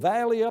little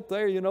valley up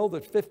there, you know,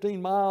 that's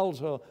 15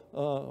 miles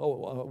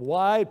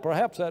wide,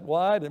 perhaps that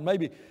wide, and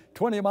maybe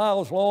 20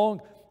 miles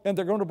long, and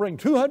they're going to bring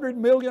 200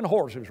 million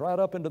horses right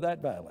up into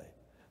that valley.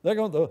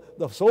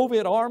 The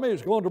Soviet army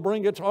is going to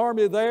bring its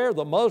army there.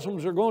 The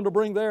Muslims are going to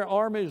bring their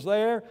armies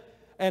there.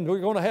 And we're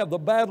going to have the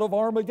Battle of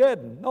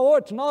Armageddon. No,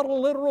 it's not a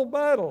literal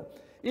battle.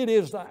 It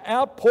is the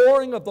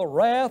outpouring of the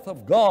wrath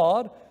of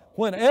God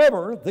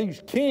whenever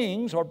these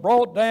kings are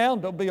brought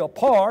down to be a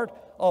part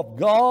of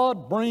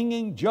God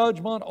bringing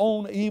judgment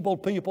on evil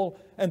people,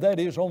 and that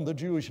is on the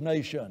Jewish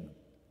nation.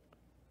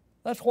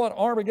 That's what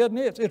Armageddon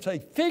is. It's a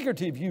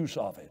figurative use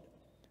of it.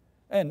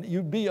 And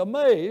you'd be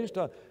amazed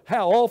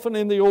how often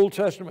in the Old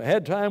Testament,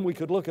 had time we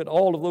could look at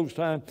all of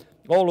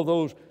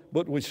those,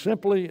 but we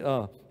simply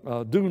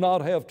do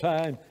not have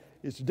time.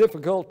 It's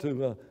difficult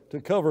to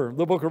cover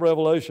the book of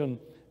Revelation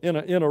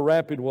in a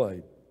rapid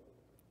way.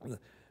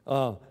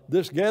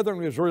 This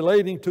gathering is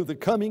relating to the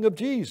coming of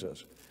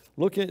Jesus.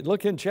 Look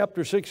in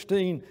chapter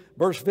 16,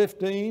 verse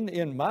 15.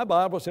 In my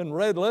Bible, it's in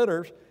red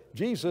letters.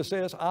 Jesus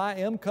says, I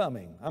am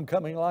coming. I'm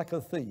coming like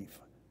a thief.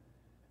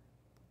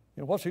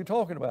 And what's he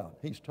talking about?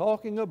 He's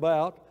talking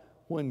about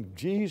when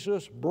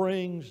Jesus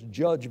brings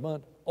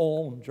judgment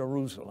on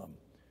Jerusalem.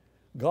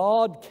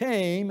 God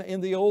came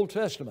in the Old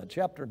Testament,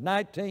 chapter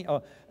 19,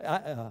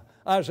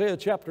 Isaiah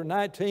chapter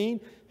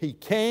 19. He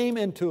came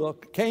in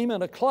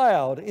a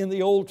cloud in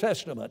the Old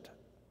Testament.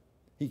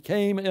 He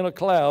came in a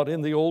cloud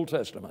in the Old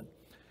Testament.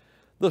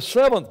 The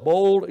seventh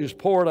bowl is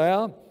poured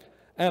out,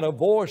 and a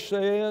voice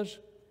says,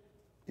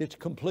 it's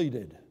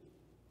completed.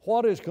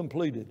 What is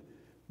completed?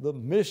 The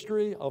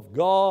mystery of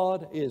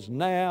God is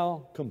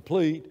now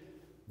complete.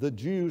 The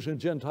Jews and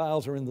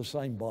Gentiles are in the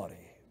same body.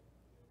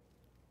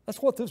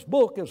 That's what this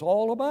book is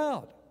all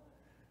about.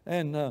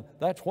 And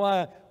that's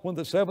why when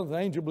the seventh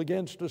angel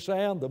begins to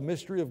sound, the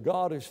mystery of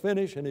God is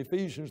finished. And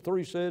Ephesians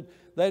 3 said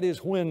that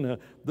is when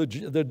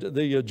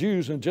the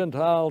Jews and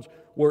Gentiles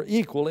were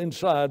equal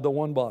inside the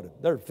one body.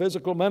 There are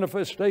physical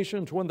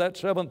manifestations when that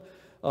seventh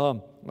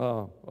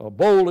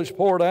bowl is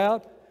poured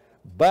out.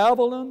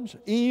 Babylon's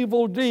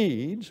evil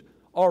deeds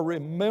are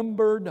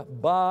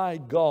remembered by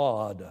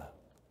God.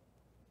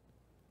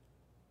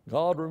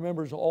 God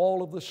remembers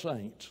all of the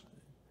saints.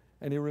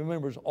 And He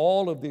remembers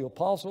all of the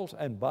apostles.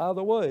 And by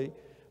the way,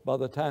 by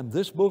the time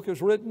this book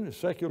is written,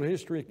 secular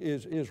history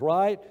is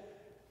right,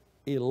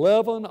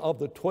 11 of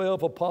the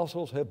 12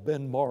 apostles have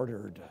been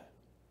martyred.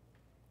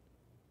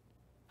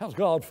 How's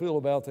God feel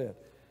about that?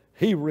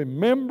 He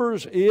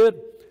remembers it,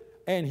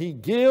 and He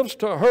gives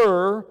to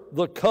her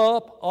the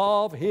cup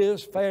of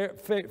His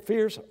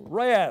fierce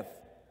wrath.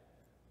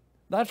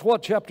 That's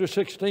what chapter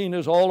 16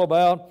 is all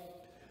about.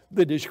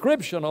 The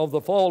description of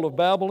the fall of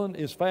Babylon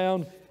is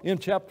found in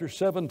chapter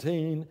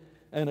 17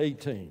 and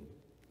 18.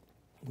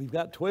 We've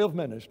got 12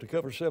 minutes to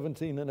cover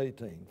 17 and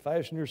 18.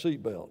 Fasten your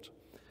seatbelts.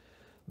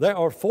 There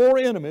are 4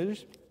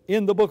 enemies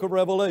in the book of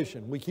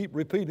Revelation. We keep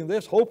repeating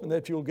this, hoping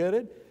that you'll get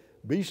it.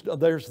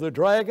 There's the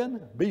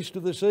dragon, beast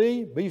of the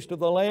sea, beast of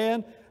the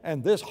land,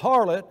 and this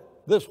harlot,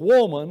 this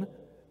woman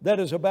that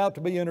is about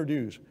to be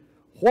introduced.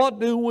 What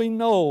do we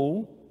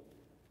know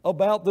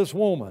about this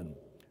woman?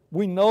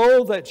 We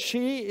know that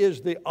she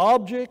is the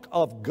object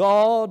of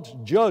God's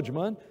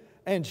judgment,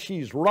 and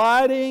she's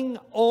riding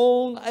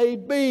on a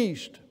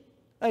beast,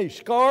 a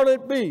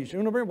scarlet beast. You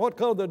remember what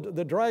color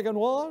the dragon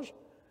was?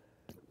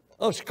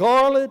 A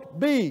scarlet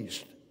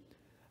beast.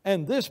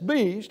 And this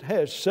beast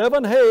has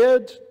 7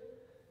 heads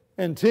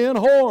and 10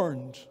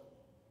 horns.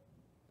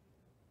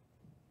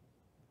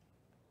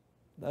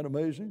 Isn't that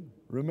amazing?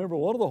 Remember,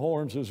 one of the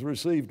horns has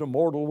received a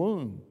mortal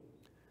wound.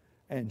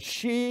 And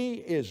she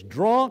is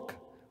drunk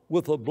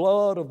with the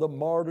blood of the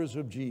martyrs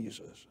of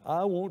Jesus.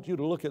 I want you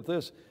to look at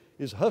this.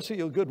 Is hussy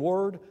a good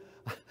word?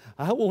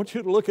 I want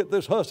you to look at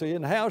this hussy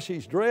and how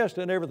she's dressed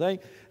and everything.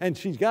 And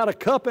she's got a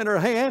cup in her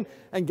hand.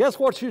 And guess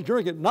what she's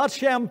drinking? Not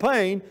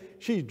champagne.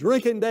 She's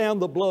drinking down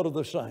the blood of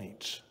the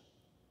saints.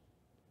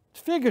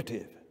 It's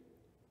figurative.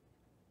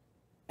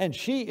 And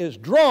she is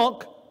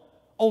drunk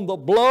on the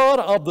blood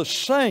of the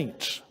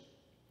saints.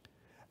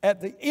 At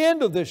the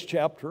end of this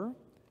chapter,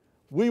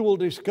 we will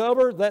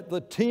discover that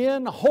the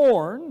 10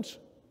 horns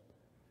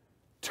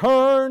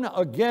turn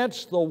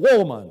against the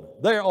woman.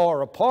 They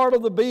are a part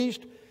of the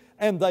beast,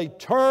 and they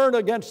turn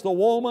against the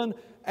woman,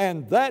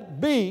 and that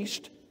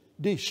beast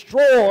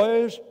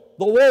destroys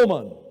the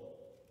woman.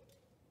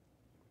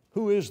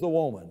 Who is the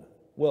woman?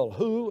 Well,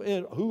 who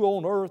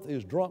on earth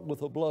is drunk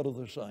with the blood of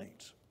the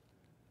saints?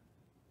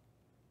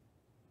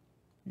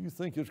 You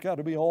think it's got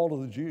to be all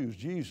of the Jews.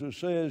 Jesus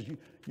says,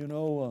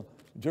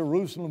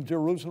 Jerusalem,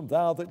 Jerusalem,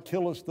 thou that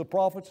killest the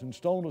prophets and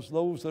stonest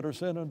those that are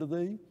sent unto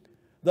thee,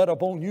 that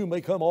upon you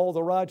may come all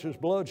the righteous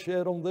blood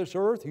shed on this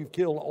earth. You've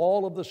killed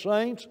all of the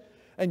saints,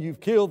 and you've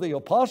killed the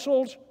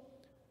apostles.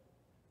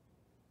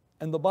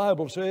 And the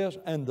Bible says,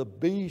 and the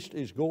beast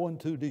is going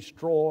to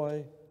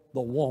destroy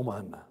the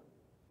woman.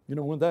 You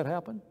know when that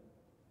happened?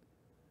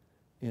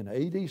 In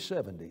AD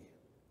 70.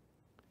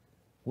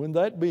 When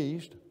that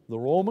beast, the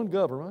Roman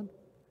government,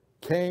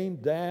 came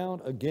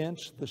down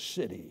against the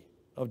city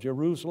of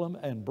Jerusalem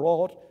and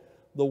brought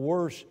the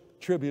worst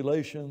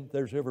tribulation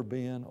there's ever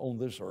been on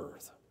this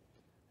earth.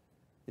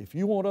 If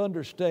you want to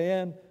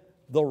understand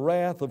the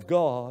wrath of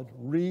God,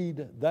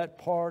 read that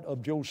part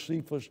of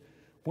Josephus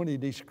when he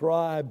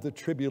described the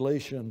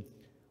tribulation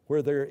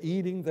where they're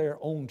eating their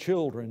own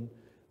children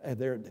and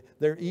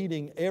they're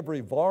eating every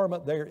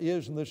varmint there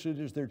is in the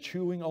cities. They're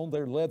chewing on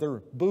their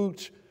leather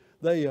boots.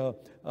 They're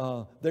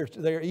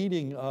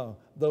eating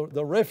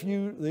the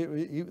refuse,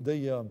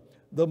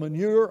 the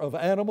manure of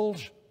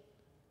animals,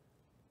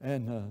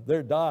 and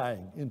they're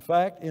dying. In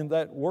fact, in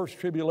that worst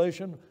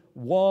tribulation,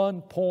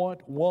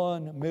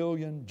 1.1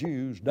 million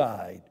Jews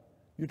died.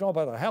 You're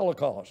talking about a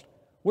Holocaust.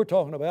 We're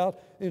talking about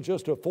in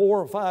just a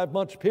 4 or 5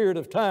 months period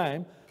of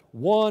time,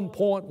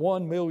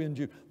 1.1 million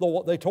Jews.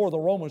 The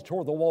Romans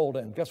tore the wall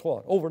down. Guess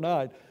what?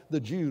 Overnight, the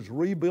Jews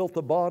rebuilt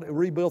the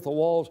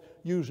walls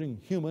using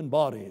human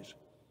bodies.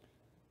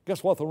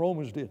 Guess what the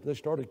Romans did? They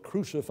started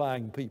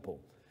crucifying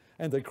people.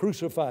 And they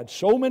crucified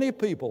so many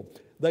people,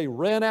 they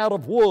ran out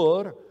of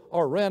wood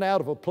or ran out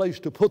of a place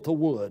to put the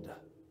wood.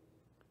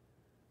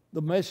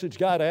 The message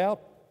got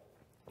out.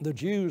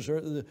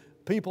 The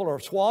people are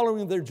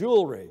swallowing their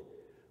jewelry.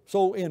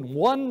 So in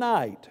one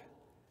night,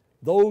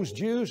 those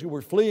Jews who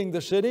were fleeing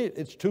the city,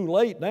 it's too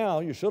late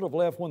now. You should have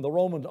left when the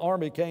Roman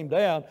army came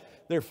down.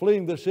 They're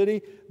fleeing the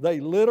city. They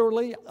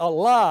literally,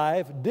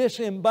 alive,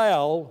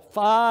 disembowel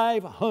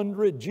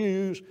 500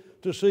 Jews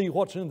to see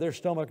what's in their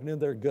stomach and in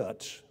their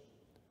guts.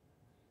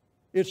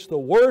 It's the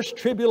worst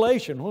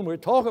tribulation. When we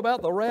talk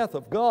about the wrath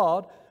of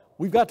God,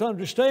 we've got to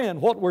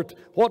understand what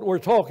we're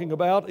talking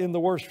about in the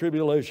worst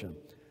tribulation.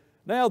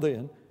 Now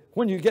then,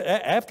 when you get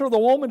after the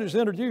woman is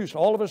introduced,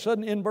 all of a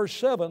sudden in verse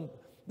 7,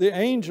 the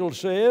angel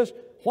says,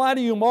 "Why do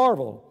you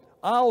marvel?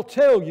 I'll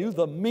tell you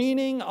the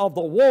meaning of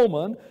the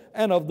woman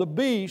and of the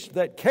beast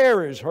that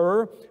carries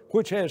her,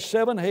 which has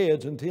 7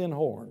 heads and 10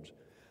 horns."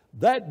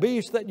 That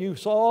beast that you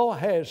saw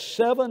has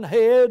 7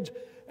 heads,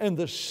 and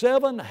the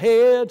 7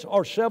 heads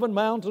are 7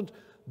 mountains.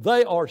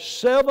 They are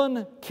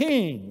 7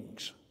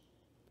 kings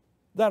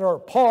that are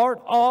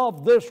part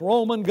of this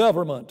Roman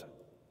government.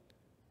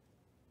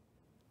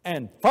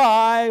 And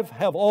 5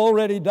 have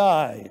already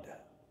died.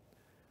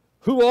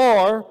 Who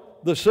are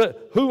the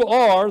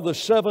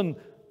 7?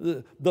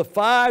 The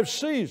 5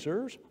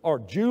 Caesars are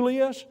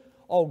Julius,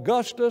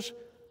 Augustus,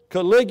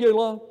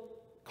 Caligula,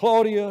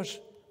 Claudius,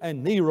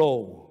 and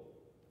Nero.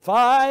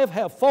 5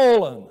 have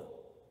fallen.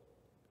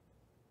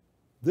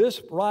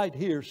 This right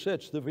here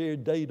sets the very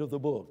date of the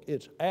book.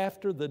 It's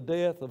after the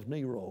death of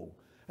Nero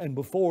and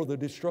before the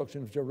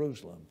destruction of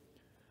Jerusalem.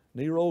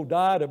 Nero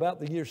died about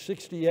the year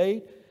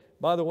 68.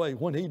 By the way,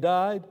 when he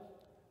died,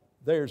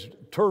 there's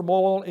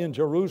turmoil in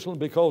Jerusalem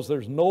because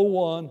there's no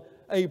one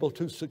able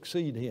to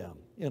succeed him.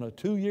 In a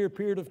 2-year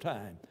period of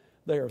time,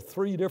 there are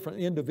 3 different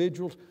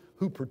individuals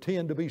who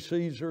pretend to be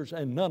Caesars,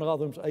 and none of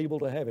them's able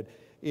to have it.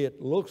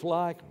 It looks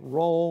like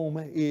Rome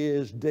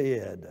is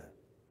dead.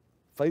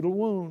 Fatal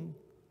wound.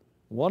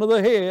 One of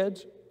the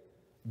heads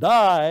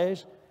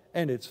dies,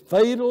 and it's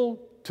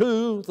fatal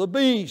to the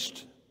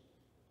beast.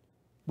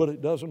 But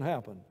it doesn't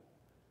happen.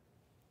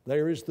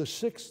 There is the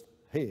 6th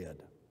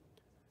head.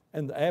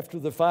 And after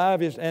the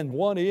 5 is, and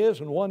one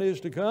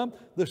is to come,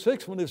 the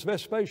 6th one is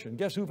Vespasian.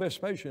 Guess who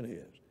Vespasian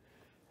is?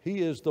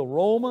 He is the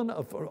Roman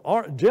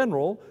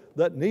general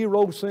that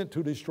Nero sent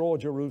to destroy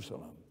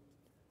Jerusalem.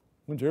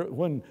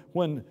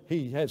 When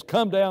he has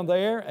come down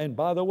there, and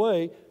by the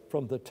way,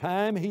 from the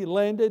time he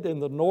landed in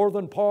the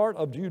northern part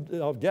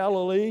of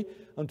Galilee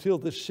until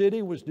the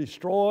city was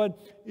destroyed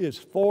is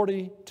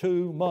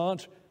 42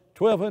 months,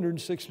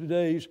 1,260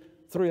 days,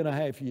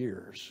 3.5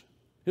 years.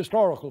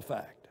 Historical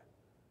fact.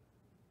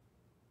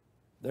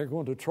 They're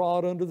going to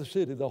trot under the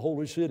city, the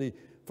holy city,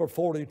 for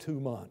 42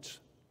 months.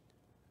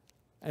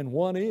 And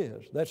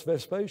that's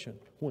Vespasian.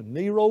 When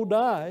Nero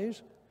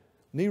dies,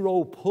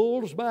 Nero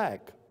pulls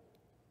back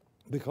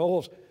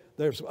because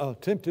there's a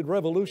attempted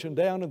revolution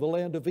down in the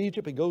land of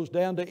Egypt. He goes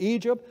down to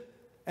Egypt,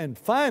 and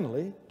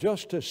finally,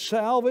 just to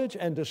salvage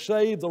and to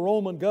save the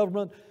Roman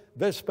government,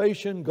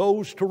 Vespasian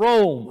goes to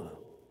Rome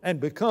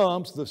and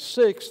becomes the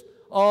 6th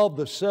of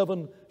the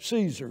 7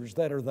 Caesars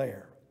that are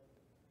there.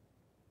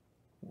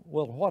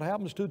 Well, what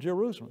happens to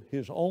Jerusalem?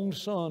 His own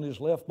son is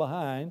left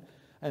behind,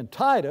 and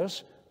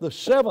Titus, the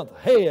 7th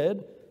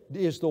head,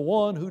 is the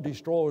one who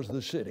destroys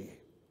the city.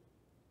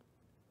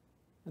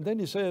 And then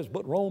he says,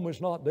 but Rome is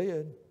not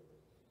dead.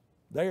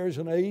 There is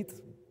an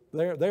 8th.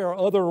 There are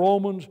other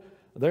Romans.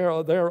 There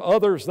are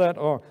others that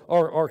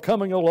are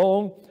coming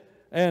along.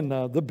 And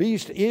the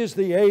beast is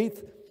the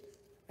eighth,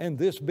 and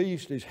this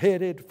beast is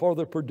headed for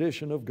the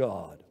perdition of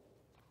God.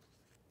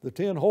 The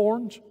 10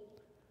 horns,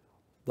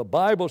 the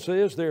Bible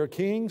says there are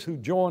kings who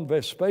joined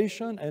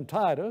Vespasian and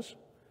Titus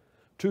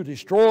to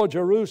destroy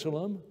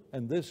Jerusalem,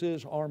 and this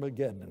is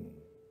Armageddon.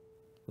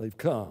 They've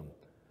come.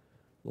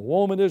 The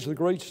woman is the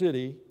great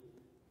city,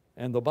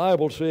 and the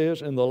Bible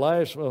says in the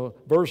last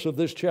verse of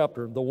this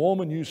chapter, the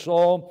woman you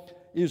saw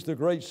is the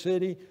great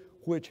city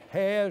which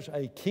has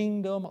a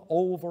kingdom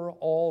over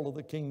all of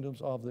the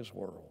kingdoms of this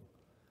world.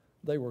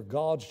 They were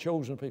God's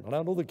chosen people.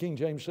 I know the King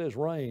James says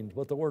reigns,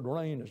 but the word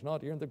reign is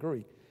not here in the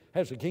Greek.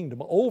 Has a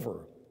kingdom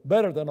over,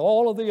 better than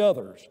all of the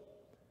others,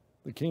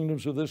 the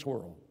kingdoms of this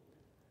world.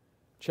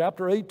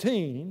 Chapter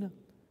 18,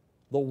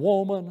 the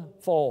woman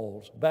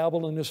falls.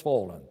 Babylon is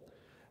fallen.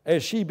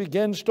 As she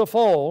begins to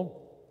fall,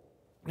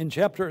 in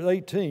chapter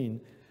 18,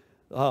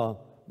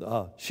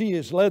 she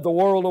has led the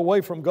world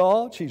away from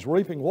God. She's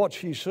reaping what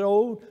she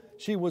sowed.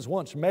 She was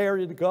once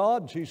married to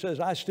God, and she says,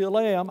 I still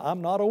am.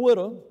 I'm not a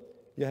widow.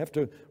 You have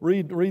to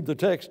read the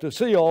text to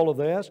see all of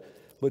this.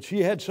 But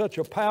she had such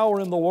a power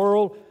in the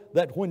world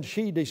that when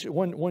she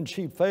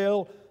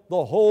fell,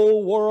 the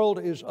whole world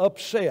is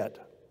upset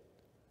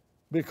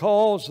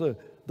because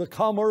the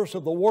commerce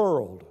of the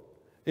world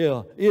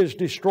is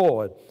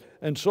destroyed.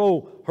 And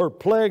so her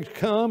plagues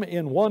come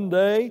in one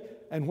day,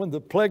 and when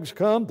the plagues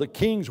come, the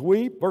kings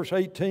weep, verse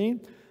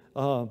 18.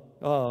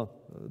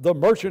 The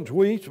merchants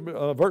weep,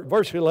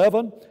 verse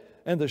 11.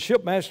 And the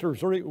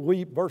shipmasters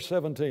weep, verse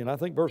 17. I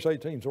think verse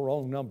 18 is the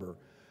wrong number.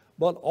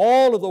 But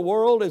all of the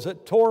world is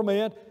at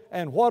torment.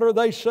 And what are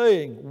they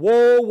saying?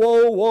 Woe,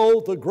 woe,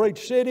 woe, the great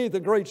city, the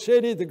great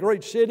city, the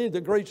great city,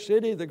 the great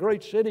city, the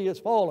great city has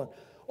fallen.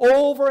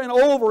 Over and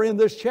over in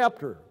this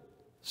chapter.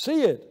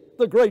 See it.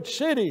 The great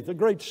city, the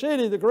great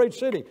city, the great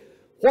city.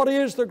 What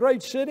is the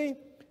great city?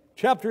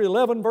 Chapter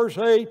 11, verse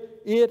 8,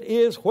 it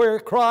is where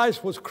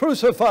Christ was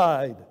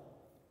crucified.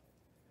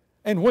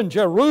 And when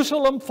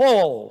Jerusalem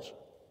falls,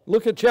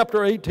 look at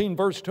chapter 18,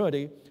 verse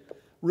 20.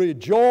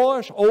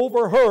 Rejoice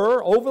over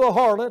her, over the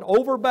harlot,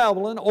 over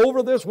Babylon,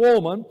 over this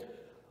woman,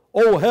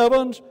 O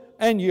heavens,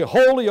 and ye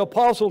holy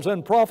apostles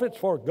and prophets,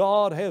 for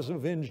God has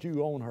avenged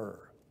you on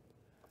her.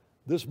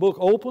 This book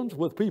opens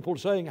with people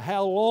saying,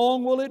 how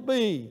long will it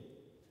be?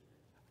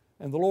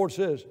 And the Lord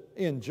says,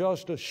 in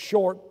just a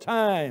short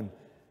time,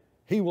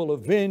 He will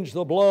avenge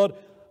the blood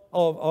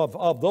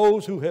of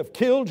those who have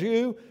killed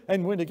you.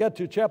 And when you get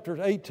to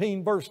chapter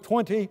 18, verse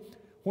 20,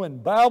 when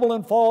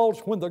Babylon falls,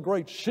 when the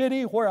great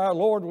city where our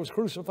Lord was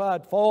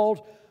crucified falls,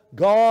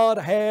 God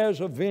has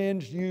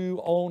avenged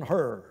you on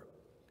her.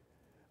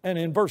 And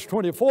in verse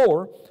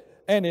 24,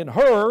 and in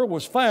her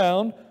was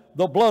found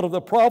the blood of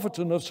the prophets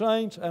and the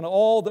saints and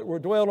all that were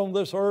dwelt on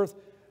this earth.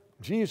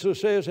 Jesus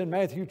says in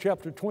Matthew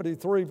chapter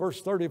 23,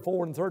 verse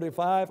 34 and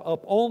 35,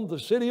 upon the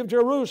city of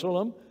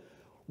Jerusalem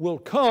will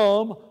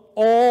come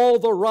all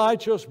the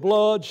righteous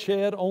blood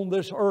shed on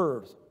this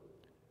earth.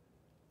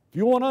 If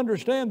you want to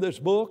understand this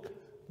book,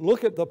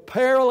 look at the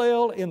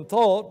parallel in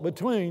thought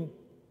between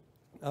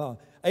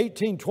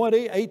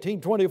 1820,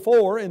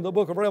 1824 in the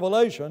book of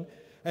Revelation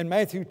and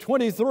Matthew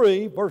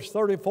 23, verse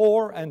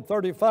 34 and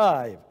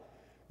 35.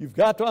 You've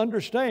got to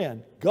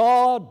understand,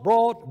 God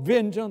brought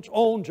vengeance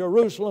on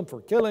Jerusalem for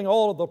killing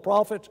all of the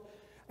prophets,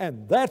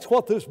 and that's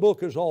what this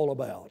book is all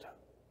about.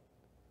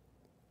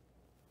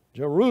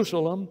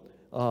 Jerusalem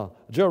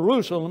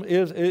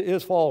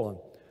is fallen.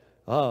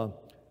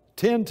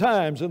 10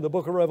 times in the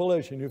book of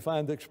Revelation you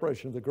find the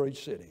expression of the great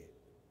city.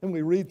 And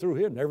we read through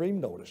here and never even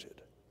notice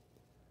it.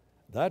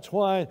 That's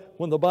why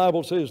when the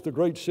Bible says the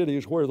great city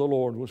is where the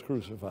Lord was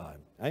crucified.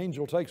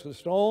 Angel takes the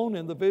stone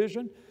in the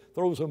vision,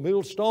 throws a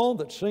millstone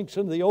that sinks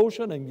into the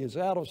ocean and gets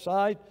out of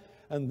sight.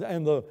 And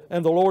the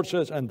Lord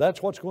says, and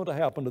that's what's going to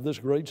happen to this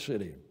great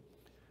city.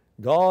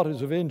 God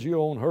has avenged you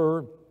on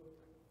her.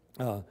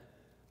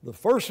 The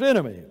first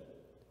enemy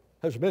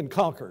has been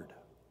conquered.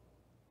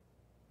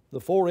 The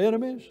 4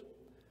 enemies,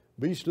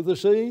 beast of the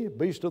sea,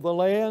 beast of the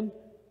land,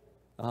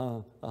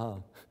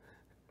 the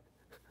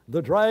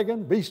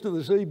dragon, beast of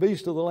the sea,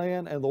 beast of the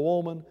land, and the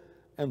woman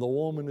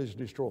is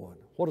destroyed.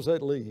 What does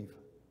that leave?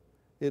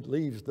 It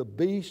leaves the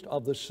beast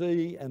of the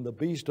sea and the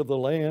beast of the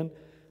land.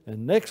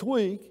 And next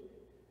week,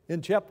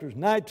 in chapters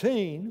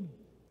 19,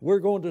 we're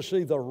going to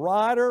see the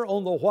rider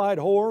on the white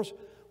horse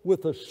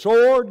with the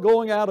sword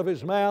going out of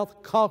his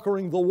mouth,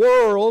 conquering the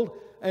world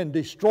and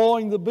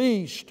destroying the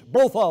beast,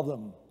 both of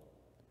them.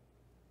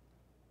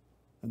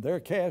 And they're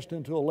cast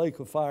into a lake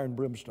of fire and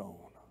brimstone.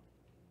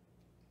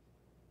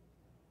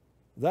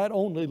 That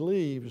only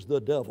leaves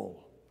the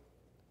devil.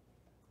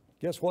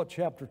 Guess what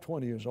chapter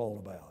 20 is all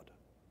about?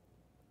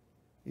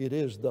 It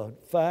is the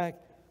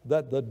fact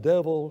that the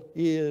devil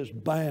is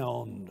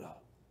bound.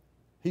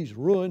 He's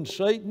ruined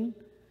Satan,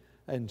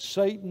 and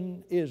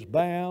Satan is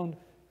bound,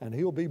 and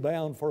he'll be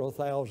bound for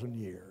 1,000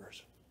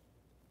 years.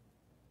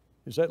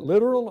 Is that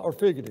literal or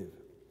figurative?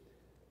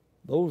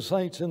 Those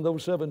saints in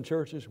those 7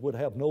 churches would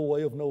have no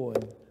way of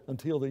knowing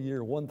until the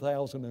year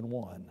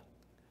 1001.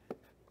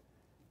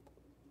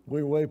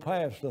 We're way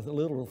past the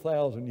literal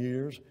 1,000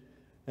 years,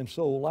 And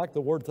so, like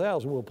the word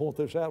thousand, we'll point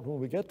this out when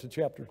we get to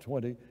chapter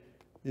 20,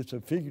 it's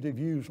a figurative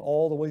use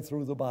all the way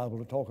through the Bible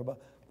to talk about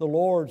the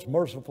Lord's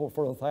merciful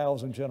for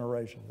 1,000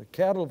 generations. The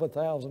cattle of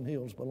 1,000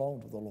 hills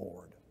belong to the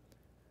Lord.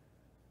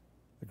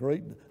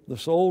 The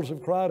souls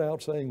have cried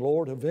out saying,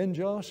 Lord, avenge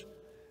us.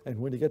 And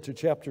when you get to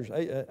chapters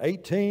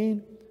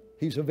 18,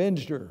 he's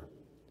avenged her.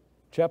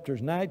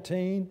 Chapters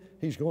 19,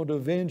 he's going to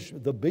avenge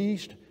the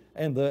beast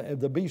and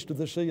the beast of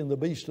the sea and the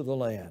beast of the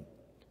land.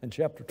 And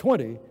chapter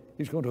 20,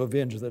 he's going to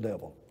avenge the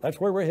devil.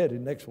 That's where we're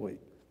headed next week.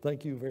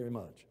 Thank you very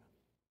much.